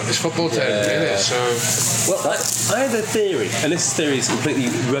football ground. It's football territory. Yeah. So, I had a theory, and this theory is completely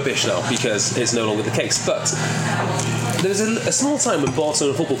rubbish now because it's no longer the case. But there was a small time when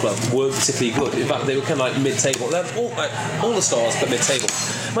Barcelona Football Club weren't particularly good. In fact, they were kind of like mid-table. They had all the stars, but mid-table.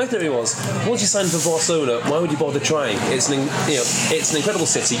 My theory was, once you sign for Barcelona, why would you bother trying? It's an incredible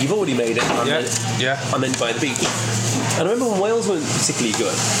city. You've already made it. And then by the beach. And I remember when Wales weren't particularly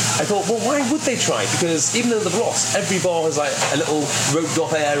good, I thought, well, why would they try? Because even though they've lost, every bar has like a little roped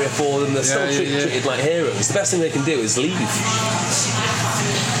off area for them. They're still treated like heroes. The best thing they can do is leave.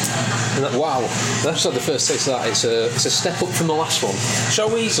 Wow, that's like the first taste of that. It's a step up from the last one. Shall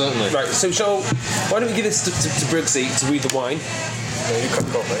we? Certainly. Right. So why don't we give this to Briggsy to read the wine? Yeah, you cut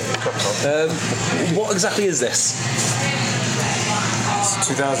it off, mate. You cut it off. What exactly is this?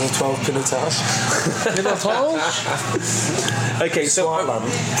 2012 Pinotage. Okay, so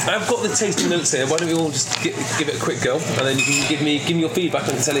I've got the tasting notes here. Why don't we all just give it a quick go, and then you can give me your feedback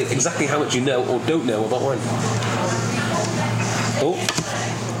and tell me exactly how much you know or don't know about wine. Oh,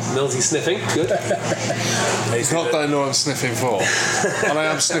 Millsy sniffing. Good. It's not that I know I'm sniffing for, and I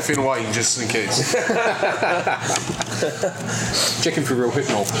am sniffing wine just in case. Checking for real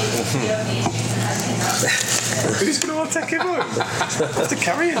hypnol. Who's going to want to take him home? Have to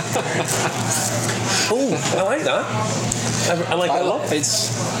carry him. Oh, I like that. I like that a lot.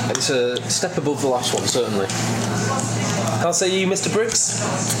 It's a step above the last one, certainly. I'll say you, Mr. Briggs.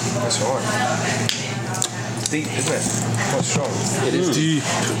 That's all right. Deep, isn't it? Quite strong. It is deep.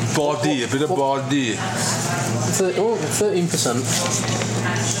 Body, a bit of body.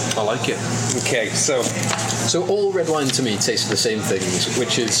 13%. I like it. Okay, so all red wine to me tastes the same things,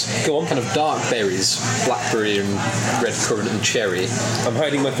 which is kind of dark berries, blackberry and red currant and cherry. I'm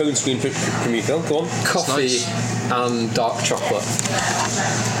hiding my phone screen from you, Phil. Go on. Coffee and dark chocolate.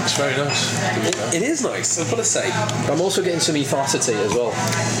 It's very nice. It is nice, I've got to say. I'm also getting some ethacity as well.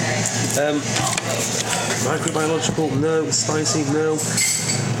 Microbiological, no. Spicy, no.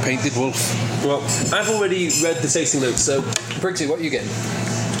 Painted wolf. Well, I've already read the tasting notes, so Briggsy, what are you getting?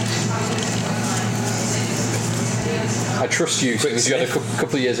 I trust you because you had a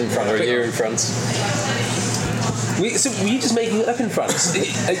couple of years in France, or a year in France. Were you just making it up in France?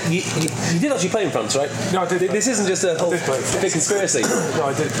 You did actually play in France, right? No, I did. This isn't just a whole big conspiracy. No,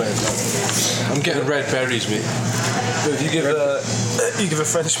 I did play in France. I'm getting red berries, mate. But if you give a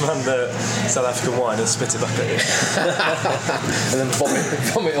Frenchman the South African wine, he'll spit it back at you, and then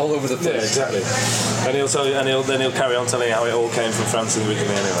vomit all over the place. Yeah, exactly. And he'll tell you, and he'll carry on telling you how it all came from France originally,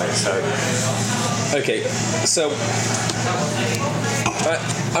 anyway. So, okay, so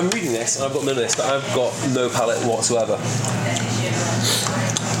I'm reading this, and I've got none of this, but I've got no palate whatsoever.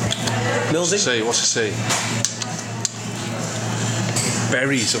 Millsy? What's it say?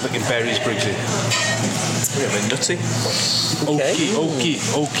 berries. I'm thinking berries, Briggsy. Yeah, a bit nutty.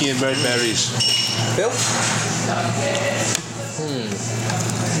 Oaky and red berries. Phil?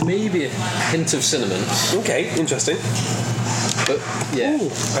 Maybe a hint of cinnamon. Okay, interesting. But yeah.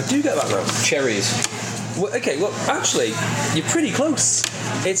 Ooh, I do get that now. Cherries. Well, okay, well, actually, you're pretty close.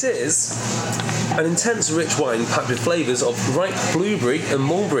 It is an intense, rich wine packed with flavours of ripe blueberry and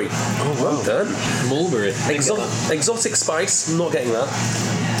mulberry. Oh, well done. Mulberry. Exotic spice, not getting that.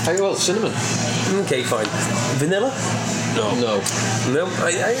 Well, cinnamon. Okay, fine. Vanilla? No.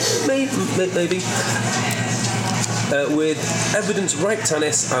 Maybe. With evident ripe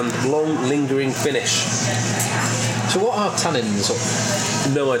tannins and long, lingering finish. So what are tannins?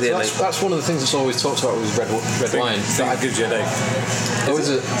 No idea, mate. That's one of the things that's always talked about with red wine. That gives you a headache. Oh, is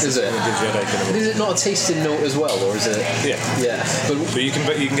it? It gives you a headache. Is it not a tasting note as well, or is it? Yeah. But you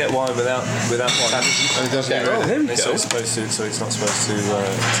can get wine without tannins, and it doesn't. Oh, there we go. So it's not supposed to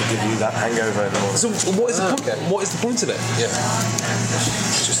give you that hangover in the morning. So what is the point? What is the point of it? Yeah.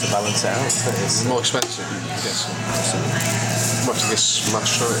 It's just to balance it out. It's more expensive, yes. Much of this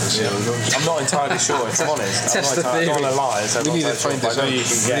smash tonight. I'm not entirely sure, if I'm honest. Test the theory. I don't want to lie. So We need to find this out. We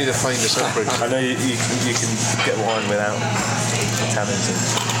need to find this out, Briggs. I know you can get wine without tannins in.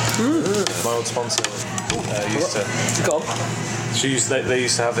 My old sponsor used to. Go on. They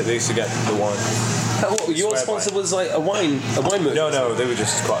used to have it. They used to get the wine. Your sponsor was like a wine merchant? No, they were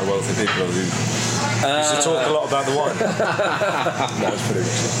just quite wealthy people who used to talk a lot about the wine. That was pretty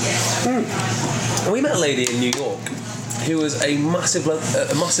good. We met a lady in New York who was a massive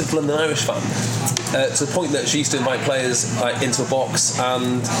London Irish fan, to the point that she used to invite players into a box,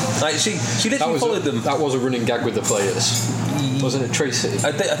 and she literally followed them. That was a running gag with the players, wasn't it, Tracy?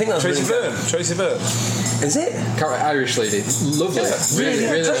 I think that was Tracy Byrne. Is it? Irish lady, lovely,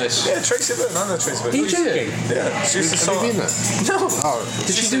 really nice. Yeah, Tracy Byrne. I know Tracy Byrne. Are you joking? Yeah, she used to sell. Have you been there? No. Oh,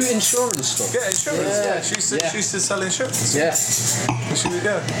 Did she do insurance stuff? Yeah, insurance. Yeah, she used to sell insurance. Yeah. She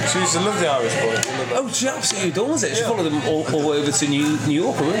used to love the Irish boy. Oh, she absolutely adores it. She followed them all the way over to New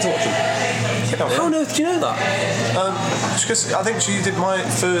York and went to watch them. How on earth do you know that? Because I think she did my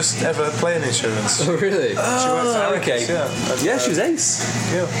first ever playing insurance. Oh, really? She worked for Harrods, okay. Yeah, She was ace.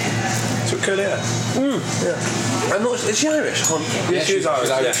 Yeah. She was curly hair. Yeah. I'm not. Is she Irish? Yeah, she was Irish.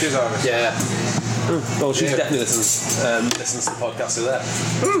 Yeah, she was Irish. Yeah. Well, she definitely listens to the podcast over there.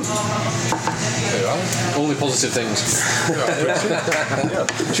 Only positive things.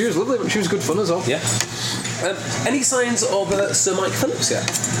 She was lovely, but she was good fun as well. Yeah. Any signs of Sir Mike Phillips yet?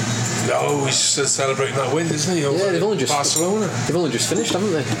 no, he's still celebrating that win, isn't he? Over They've only just Barcelona. They've only just finished,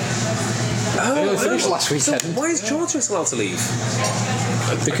 haven't they? They only finished last weekend. So why is Charteris allowed to leave?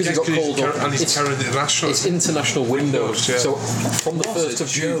 Because he got called up. And he's carrying the international. It's international windows. Yeah. So from the 1st of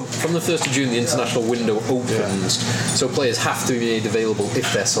June, the international window opens. So players have to be made available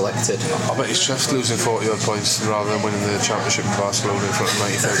if they're selected. I bet he's just losing 40 odd points rather than winning the championship in Barcelona in front of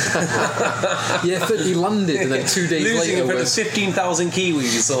 90,000. Yeah, he landed and then 2 days Losing later in front of 15,000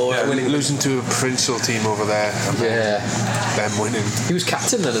 Kiwis or winning. Losing to a provincial team over there and them winning. He was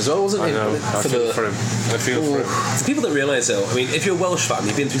captain then as well, wasn't he? I know. I feel for him. For people that realise though, I mean, if you're a Welsh fan,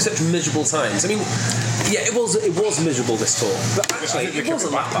 you've been through such miserable times. I mean, yeah, it was miserable this tour, but actually it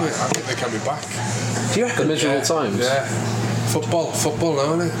wasn't that bad. I think they can be back. Do you reckon? The miserable times. Yeah. Football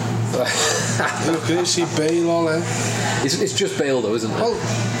now, isn't it? Look at it, see Bale all there. It's just Bale though, isn't it? Well,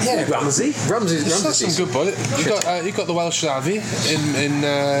 yeah. Ramsey's That's some good bullet. You got the Welsh Savvy in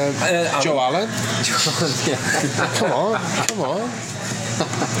Joe Allen. Come on.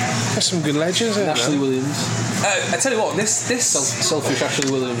 There's some good legends in there. Ashley Williams. I tell you what, this Selfish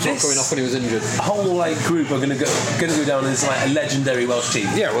Ashley Williams not going off when he was injured. whole group are going to go down as like a legendary Welsh team.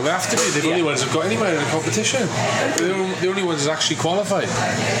 Yeah, well they have to be. They're the only ones who've got anywhere in the competition. They're the only ones who's actually qualified.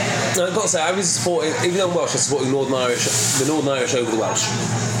 No, I've got to say, I was supporting, even though I'm Welsh, I was supporting the Northern Irish over the Welsh.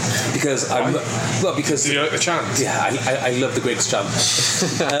 Because Do you like the chant? Yeah, I love the Briggs chant.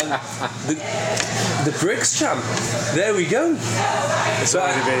 The Briggs chant. There we go. It's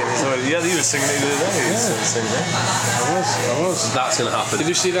already been. Yeah, you were singing it the other day. I was. That's going to happen. Did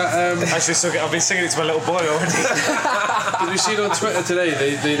you see that? Actually, I've been singing it to my little boy already. Did you see it on Twitter today?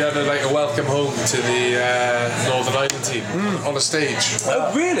 They had a welcome home to the Northern Ireland team on a stage.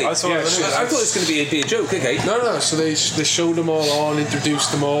 Oh, really? I saw I thought it was going to be a joke. Okay. No. So they showed them all on,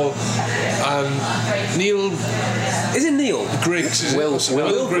 introduced them all. And Neil. Is it Neil? Griggs. Will Griggs. No,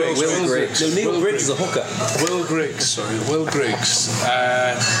 Neil Briggs is a hooker. Will Griggs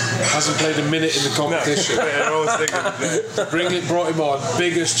hasn't played a minute in the competition. Brought him on,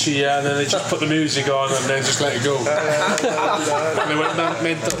 biggest cheer, and then they just put the music on and then just let it go. And they went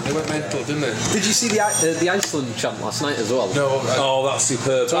mental, didn't they? Did you see the Iceland chant last night as well? No. Oh, that's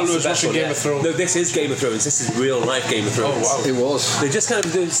superb. That's the best one, Game of Thrones. No, this is Game of Thrones. This is real life Game of Thrones. Oh, wow. It was. They just kind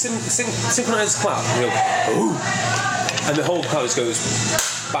of do synchronised clap. Ooh. And the whole house goes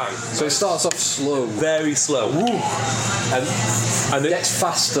bang. So it starts off slow, very slow. Ooh. And it gets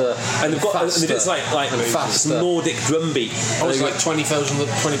faster, and they've got and they do this like faster. Nordic drum beat. Oh, it's like 20,000,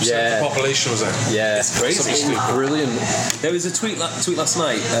 20% of the population was there. Yeah, it's crazy. It was brilliant. There was a tweet last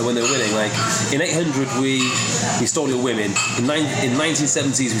night when they were winning. Like in 800 we stole your women. In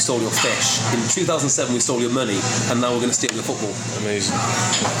 1970s we stole your fish. In 2007 we stole your money, and now we're going to steal your football. Amazing.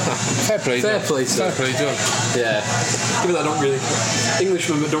 Fair play to them. Yeah. Given that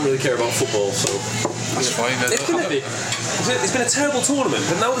Englishmen don't really care about football, so that's fine. It's been a terrible tournament,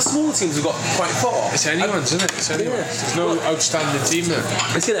 but now the smaller teams have got quite far. It's anyone's, isn't it? Yeah. There's no outstanding team there.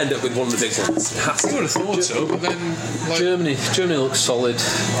 It's going to end up with one of the big ones. You would have thought so, but then Germany looks solid.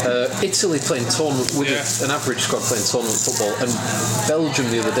 Italy playing tournament with an average squad playing tournament football, and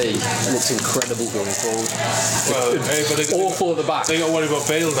Belgium the other day looked incredible going forward. Well, awful at the back. They got to worry about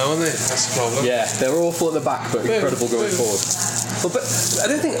Bale now, haven't they? That's the problem. Yeah, they're awful at the back, but incredible going forward. Well, but I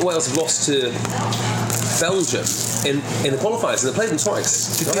don't think Wales have lost to Belgium in the qualifiers, and they played them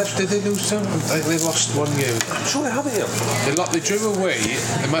twice. Did they lose to them? They lost one game. I'm sure they haven't. They drew away.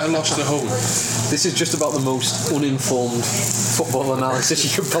 They might have lost at home. This is just about the most uninformed football analysis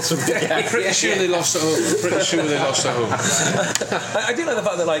you could possibly get. I'm pretty sure they lost at home. I do like the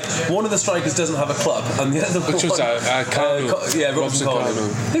fact that like one of the strikers doesn't have a club, and the other which was Robson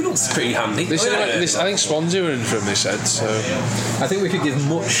Carno. He looks pretty handy. I think Swansea were in for him. They said so. I think we could give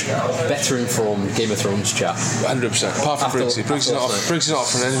much better informed Game of Thrones chat. 100%. Apart from Briggs. Briggs is not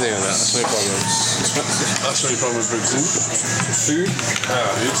offering anything on that. That's no problem. That's no problem with Briggs. Food.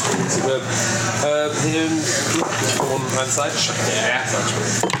 Superb. Here on one hand side. Yeah.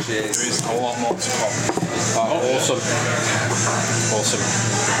 Cheers. There is a lot more to come. Awesome.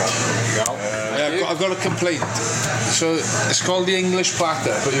 I've got a complaint. So it's called the English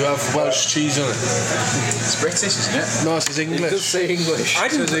platter, but you have Welsh cheese on it. It's British, isn't it? No, it says English. It does say English. I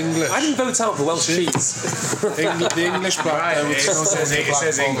didn't vote out for Welsh cheese. The English platter. Right, it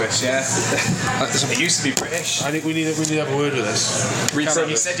says English, yeah. It used to be British. I think we need to have a word with this.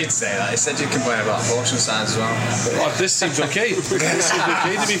 You said you'd say that. You said you'd complain about portion size as well. Oh, this seems okay. This seems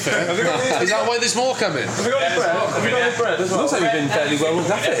okay, to be fair. Is that why there's more coming? Have we got any bread? It looks like we've been fairly well looked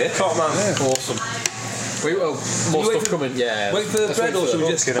after here. Top man. Yeah. Awesome. More stuff coming. Yeah. Wait for the bread, or should we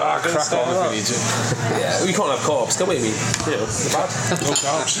just crack on if we need to? Yeah, we can't have carbs, can we? I mean, bad. No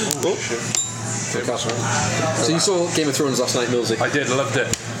carbs. So you saw Game of Thrones last night, Millsy? I did, loved it.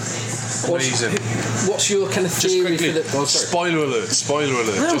 Amazing. What's your kind of theory for the... Spoiler alert,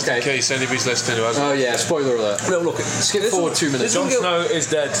 just in case anybody's listening who hasn't. Oh yeah, spoiler alert. No, look, skip forward 2 minutes. Jon Snow is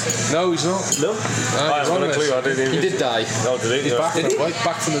dead. No, he's not. No? I haven't got a clue. I didn't He did die. No, did he? He's back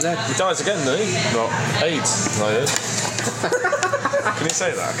from the dead. He dies again, doesn't he? No. AIDS. I heard. Can you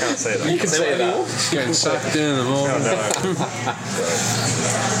say that? I can't say that. You can say that. Getting sacked in the morning.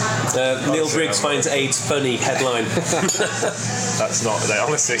 Neil Briggs finds AIDS funny headline. That's not. They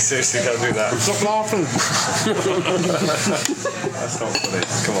honestly, seriously, can't do that. Stop laughing. That's not funny.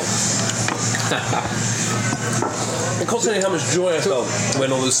 Come on. And considering how much joy I felt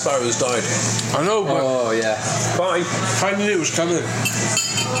when all the sparrows died. I know, but Oh yeah. Bye. I knew it was coming.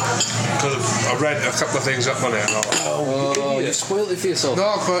 Because I read a couple of things up on it and I thought, Oh, you spoiled it for yourself.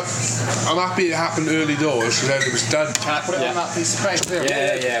 no, but I'm happy it happened early doors because then it was done. Can I put it on that piece of paper?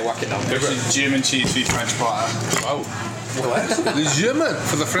 Yeah, whack it down. German cheese for French platter. Wow. The German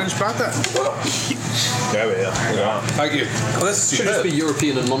for the French platter. There we are. Thank you. Oh, this is Should just be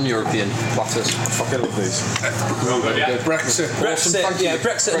European and non-European platters. I fucking love these. Brexit.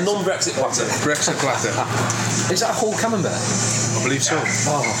 Brexit and non-Brexit platter. Brexit platter. Is that a whole camembert? I believe so.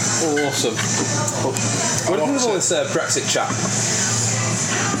 Oh, awesome. What do you think of all this Brexit chat?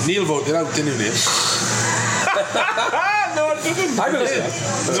 Neil voted out, didn't he, Neil? No, I didn't. I voted out.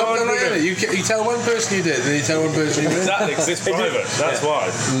 No, I didn't. You tell one person you did, and you tell one person you didn't. Exactly, because it's private. That's why.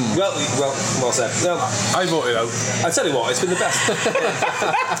 Well said. Well, I voted out. I tell you what, it's been the best.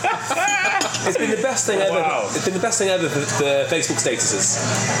 It's been the best thing ever. Wow. It's been the best thing ever for the Facebook statuses.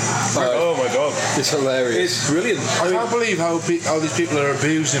 Oh my god. It's hilarious. It's brilliant. I can't believe how these people are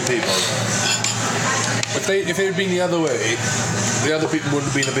abusing people. If it had been the other way, the other people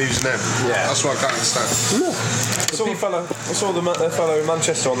wouldn't have been abusing them. Yeah. That's what I can't understand. No. I saw the fellow in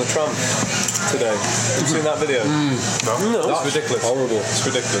Manchester on the tram today. Have you seen that video? No. It's ridiculous. Horrible. It's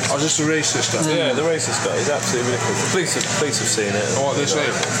ridiculous. Oh, just a racist guy. Yeah, the racist guy. He's absolutely ridiculous. The police have seen it. Oh, what are they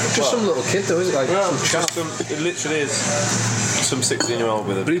saying? Just some little kid, though, is it? Like some chap. It literally is some 16-year-old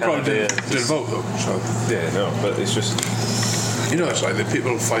with a. But he probably didn't vote though. So yeah, no. But it's just. It's like the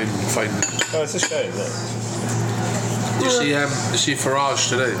people find. Oh, it's a shame. Isn't it? You see Farage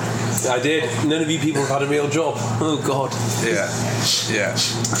today? I did. None of you people have had a real job. Oh God. Yeah.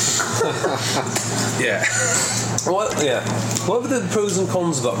 Yeah. What are the pros and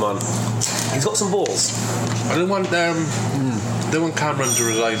cons of that man? He's got some balls. I don't want Cameron to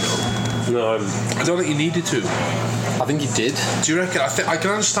resign though. No. I don't think he needed to. I think he did. Do you reckon? I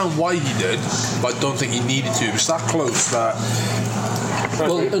can understand why he did, but I don't think he needed to. It's that close that.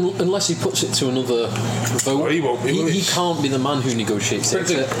 Well, unless he puts it to another vote, Well, he won't be, will he? He can't be the man who negotiates it.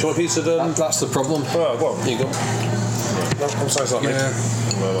 Do you want a piece of That's the problem. Oh, well, Here you go. I'm sorry, it's not me.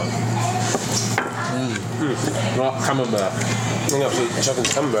 Right, camembert. I'm going to have to chuck in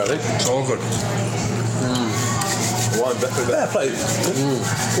camembert, I think. It's all good. wine, definitely. Fair play.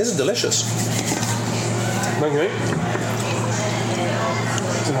 This is delicious. Thank you, mate.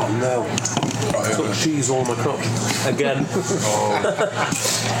 Oh no. I've got cheese all on my crotch. Again.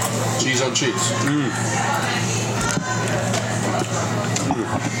 Cheese on cheese.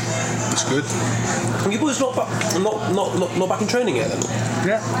 It's good. And you boys not back in training yet then?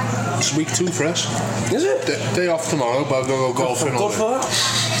 Yeah. It's week 2 for us. Is it? Day off tomorrow, but I'll go golfing all God for that.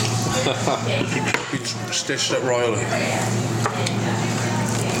 Been stitched up royally.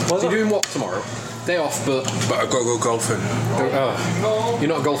 You're doing what tomorrow? Day off, but I've got to go golfing. You're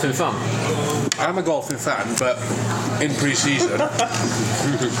not a golfing fan? I'm a golfing fan, but in pre-season,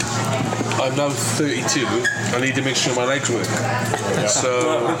 I'm now 32. I need to make sure my legs work. Yeah. So,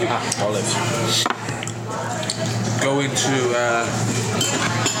 going to.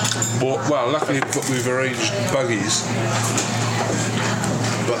 Well, luckily we've arranged buggies.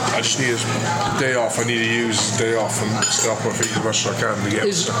 But I just need a day off. I need to use a day off and stay off my feet as much as I can to get.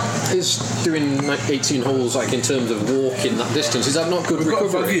 Is doing like 18 holes, like in terms of walking that distance, is that not good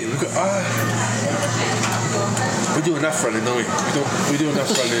recovery? We do enough running, don't we? We do enough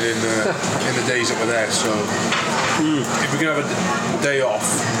running in the days that we're there. So if we can have a day off,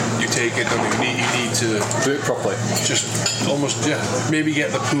 you take it. You need to do it properly. Just almost maybe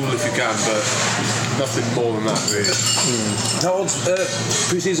get the pool if you can, but nothing more than that really. How old's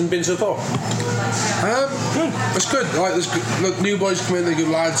pre-season been so far? It's good. Like look, new boys come in, they're good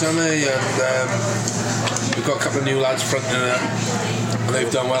lads, aren't they? And we've got a couple of new lads fronting it up. And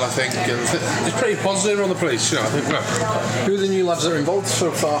they've done well, I think, and it's pretty positive on the place. I think. Who are the new lads that are involved so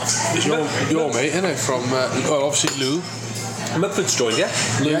far? Your mate, isn't it? From obviously Lou. Mudford's joined, yeah?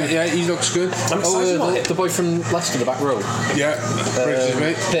 Lou, yeah, he looks good. I'm excited the boy from Leicester, the back row. Yeah, Briggs'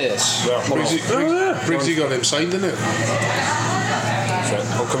 mate. Pierce. Briggsy got him signed, didn't it?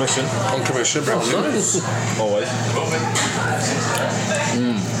 On commission. On commission, Briggs. Oh, nice. Always.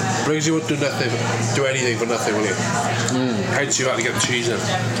 Briggsy would do anything for nothing, will he? Hence you had to get the cheese in.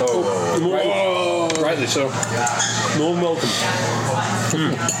 Rightly so. More than welcome.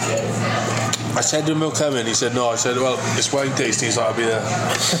 I said to him, he'll come in. He said no. I said, well, it's wine tasting, so I'll be there.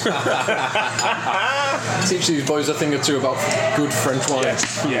 Teach these boys a thing or two about good French wine.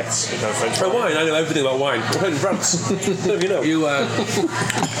 Yes. French wine. I know everything about wine. I'm in France. You know. You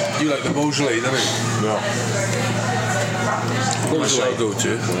like the Beaujolais, don't you? No. Beaujolais. Go to.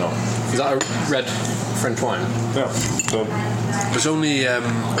 No. Is that a red French wine? Yeah. It's only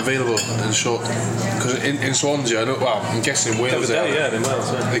available in short because in Swansea, I'm guessing in Wales. In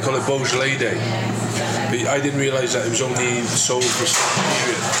Wales. They call it Beaujolais Day. But I didn't realise that it was only sold for a certain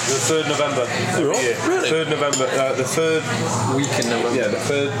period. The 3rd November every year. Really? 3rd November. The 3rd week in November. Yeah, the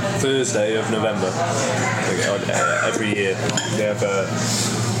 3rd Thursday of November. Every year they have.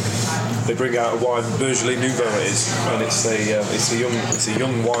 They bring out a wine, Beaujolais Nouveau it is, and it's a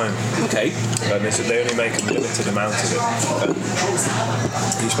young wine. Okay. And they only make a limited amount of it.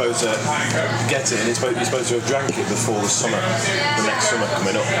 You're supposed to get it, and you're supposed to have drank it before the next summer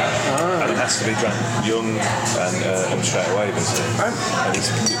coming up, and it has to be drank young and straight away. And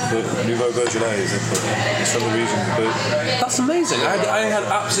it's Nouveau Beaujolais is from the region. That's amazing. I had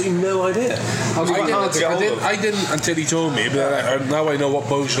absolutely no idea. I didn't until he told me, but now I know what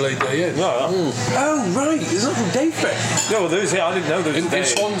Beaujolais Day is. Oh, right. It's not from Daybreak. No, well, I didn't know there was In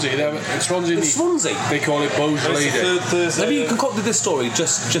Swansea, In Swansea? they call it Beaujolais It's the Day. third Thursday. Have you concocted this story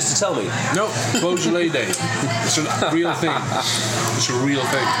just to tell me? No, Beaujolais Day. It's a real thing. It's a real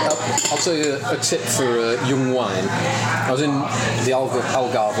thing. I'll tell you a tip for young wine. I was in the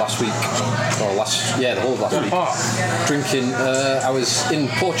Algarve last week, the whole of last week, drinking. I was in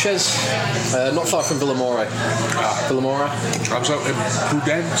Porches, not far from Villamora. Villamora. I was out in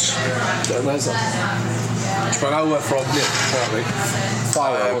Prudence. Where's that? It's about an hour from here, apparently.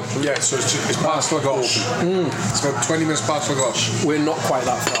 So it's past Lagos. It's about 20 minutes past Lagos. We're not quite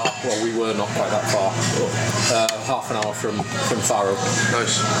that far. Well, we were not quite that far. Half an hour from Faro.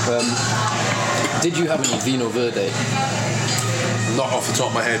 Nice. Did you have any Vino Verde? Not off the top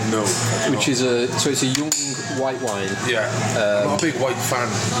of my head, no. Which is it's a young white wine. Yeah. I'm not a big white fan.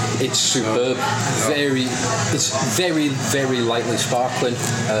 It's superb. It's very, very lightly sparkling.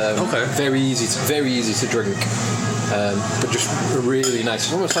 Very easy to drink. But just really nice.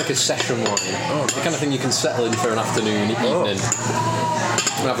 It's almost like a session wine. Nice. The kind of thing you can settle in for an afternoon, evening. And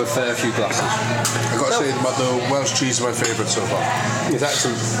have a fair few glasses. I've got to say that the Welsh cheese is my favourite so far. It's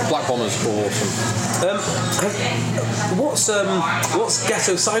excellent. Black Bomber's awesome. What's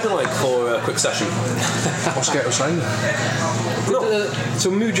Ghetto Cider like for a quick session? What's Ghetto Cider? So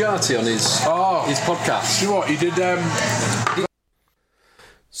Mujati on his podcast. You know what? He did...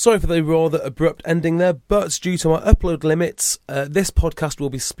 Sorry for the rather abrupt ending there, but due to our upload limits, this podcast will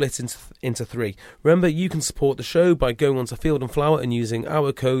be split into three. Remember, you can support the show by going onto Field and Flower and using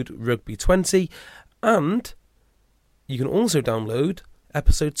our code RUGBY20, and you can also download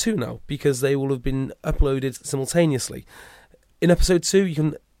episode 2 now, because they will have been uploaded simultaneously. In episode 2, you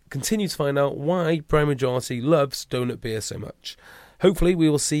can continue to find out why Brian Majority loves donut beer so much. Hopefully, we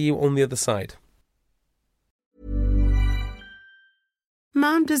will see you on the other side.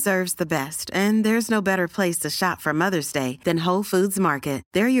 Mom deserves the best, and there's no better place to shop for Mother's Day than Whole Foods Market.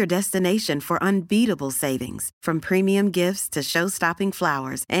 They're your destination for unbeatable savings, from premium gifts to show-stopping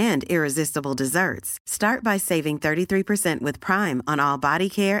flowers and irresistible desserts. Start by saving 33% with Prime on all body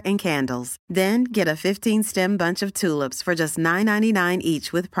care and candles. Then get a 15-stem bunch of tulips for just $9.99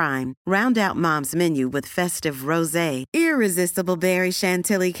 each with Prime. Round out Mom's menu with festive rosé, irresistible berry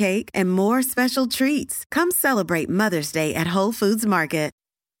chantilly cake, and more special treats. Come celebrate Mother's Day at Whole Foods Market.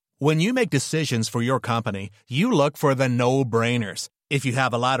 When you make decisions for your company, you look for the no-brainers. If you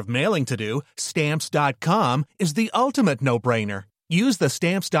have a lot of mailing to do, Stamps.com is the ultimate no-brainer. Use the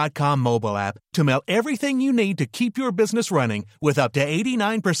Stamps.com mobile app to mail everything you need to keep your business running with up to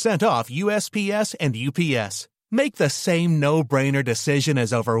 89% off USPS and UPS. Make the same no-brainer decision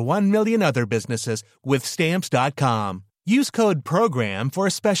as over 1 million other businesses with Stamps.com. Use code PROGRAM for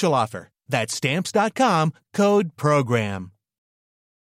a special offer. That's Stamps.com, code PROGRAM.